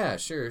 Yeah,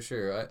 sure.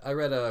 I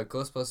read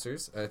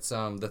Ghostbusters. It's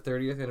the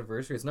 30th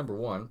anniversary. It's number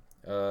 1.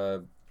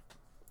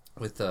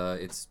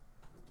 It's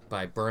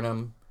by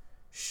Burnham,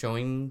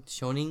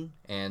 Schoening,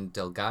 and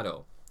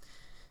Delgado.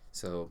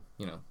 So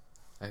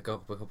I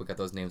hope I got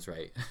those names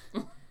right.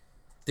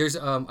 There's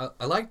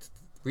I liked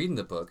reading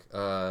the book.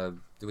 There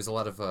was a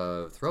lot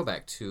of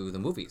throwback to the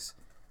movies,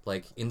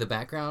 like in the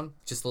background,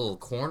 just a little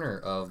corner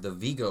of the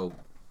Vigo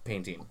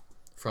painting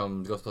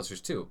from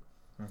Ghostbusters 2.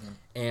 Mm-hmm.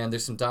 And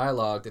there's some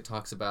dialogue that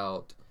talks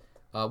about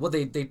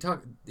they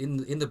talk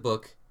in the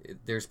book.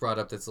 There's brought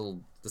up this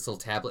little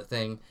tablet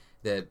thing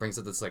that brings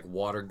up this like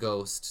water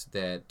ghost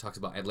that talks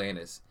about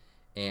Atlantis.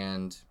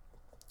 And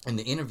in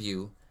the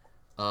interview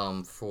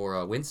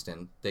for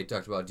Winston, they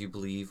talked about, do you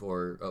believe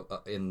or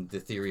in the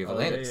theory of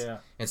Atlantis? Yeah.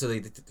 And so they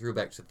threw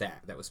back to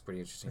that. That was pretty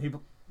interesting.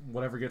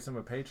 Whatever gets him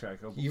a paycheck,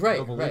 You're right,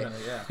 he'll believe right. in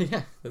it, yeah.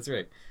 Yeah, that's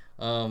right.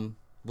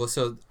 Well,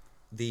 so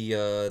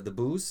the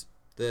booze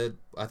that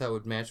I thought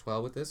would match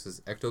well with this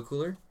is Ecto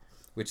Cooler,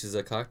 which is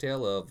a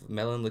cocktail of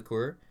melon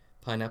liqueur,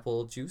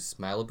 pineapple juice,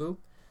 Malibu,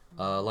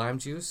 lime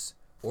juice,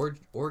 orgeat.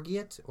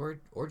 Orgeat.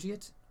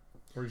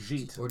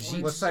 Orgeat.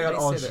 Let's say it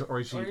How do you say that?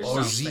 orgeat. It Orgeat. sounds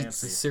Orgeat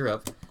fancy.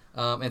 syrup,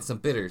 and some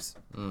bitters.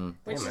 Which Damn,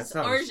 that is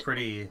sounds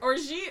pretty...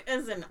 Orgeat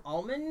is an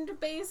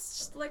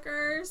almond-based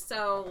liquor,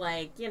 so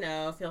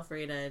feel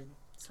free to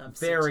substitute.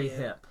 Very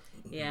hip.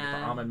 The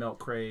Yeah. almond milk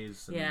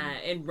craze. And Yeah,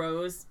 and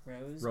rose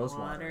Rose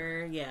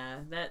water. Yeah,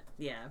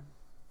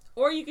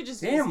 Or you could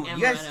just Damn, use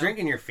you guys amaretto.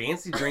 drinking your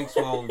fancy drinks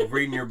while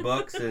reading your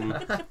books,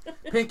 and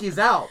Pinky's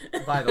out,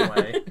 by the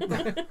way.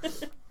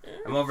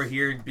 I'm over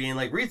here being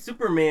like, read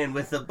Superman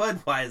with a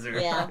Budweiser.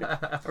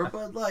 Yeah. Or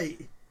Bud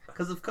Light,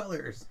 because of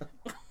colors.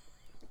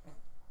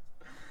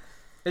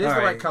 It is All the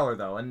right right. color,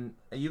 though, and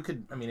you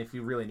could, if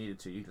you really needed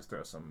to, you could just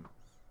throw some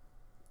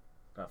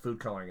food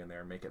coloring in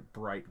there and make it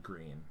bright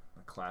green,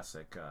 a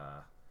classic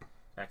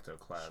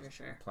ectoplasm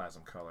Sure.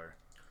 plasm color.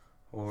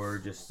 Or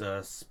just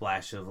a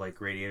splash of like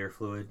radiator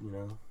fluid,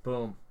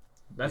 Boom.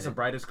 That's Yeah. the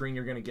brightest green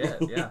you're going to get,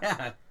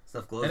 yeah.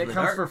 Stuff glows And in it the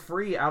comes dark. for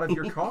free out of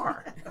your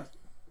car.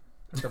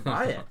 To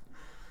buy it.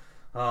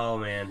 Oh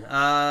man.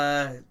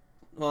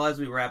 Well, as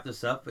we wrap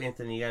this up,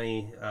 Anthony, you got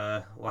any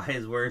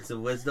wise words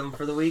of wisdom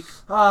for the week?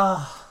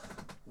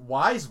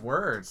 Wise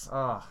words.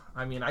 I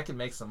can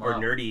make some Or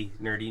up. nerdy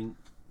words?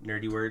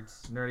 Nerdy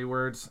words. Nerdy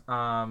words.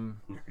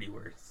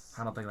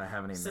 I don't think I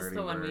have any Is this nerdy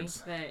the 1 week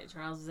words. that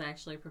Charles is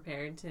actually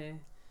prepared to...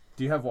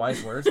 Do you have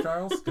wise words,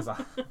 Charles? Because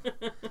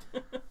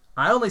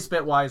I only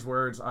spit wise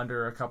words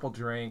under a couple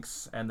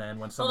drinks, and then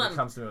when somebody on.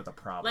 comes to me with a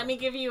problem. Let me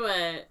give you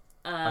a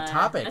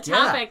topic.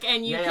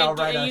 and you Yeah, can I'll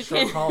write a you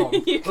short can,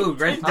 poem. you can Ooh,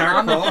 great do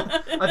dark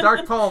that. poem. A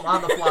dark poem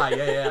on the fly.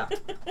 Yeah.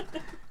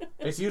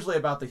 It's usually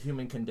about the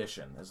human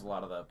condition. There's a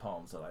lot of the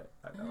poems that I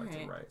like to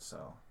Alright. write.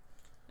 So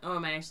Oh,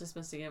 am I actually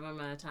supposed to give him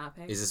a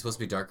topic? Is it supposed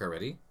to be dark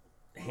already?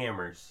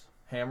 Hammers.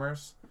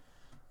 hammers.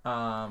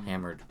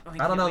 Hammered. Oh, I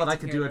can't don't know wait that I to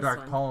could hear do a this dark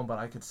one. poem, but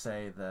I could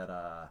say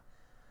that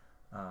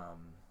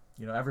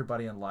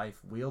everybody in life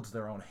wields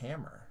their own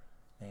hammer,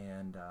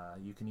 and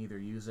you can either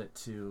use it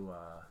to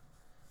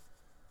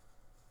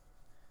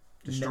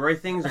Destroy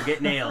things or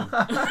get nailed.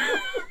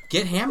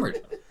 Get hammered.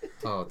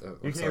 Oh, you I'm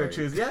can sorry. either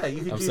choose. Yeah,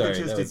 you can I'm either sorry,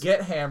 choose that to was-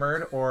 get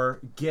hammered or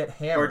get Or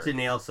hammered. to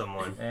nail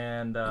someone.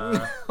 And Oh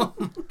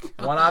my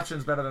God. one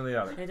option's better than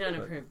the other. I don't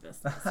approve this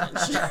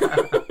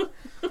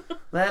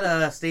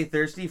message. Stay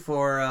thirsty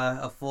for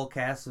a full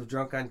cast of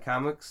Drunk on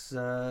Comics,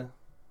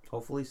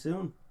 hopefully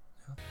soon.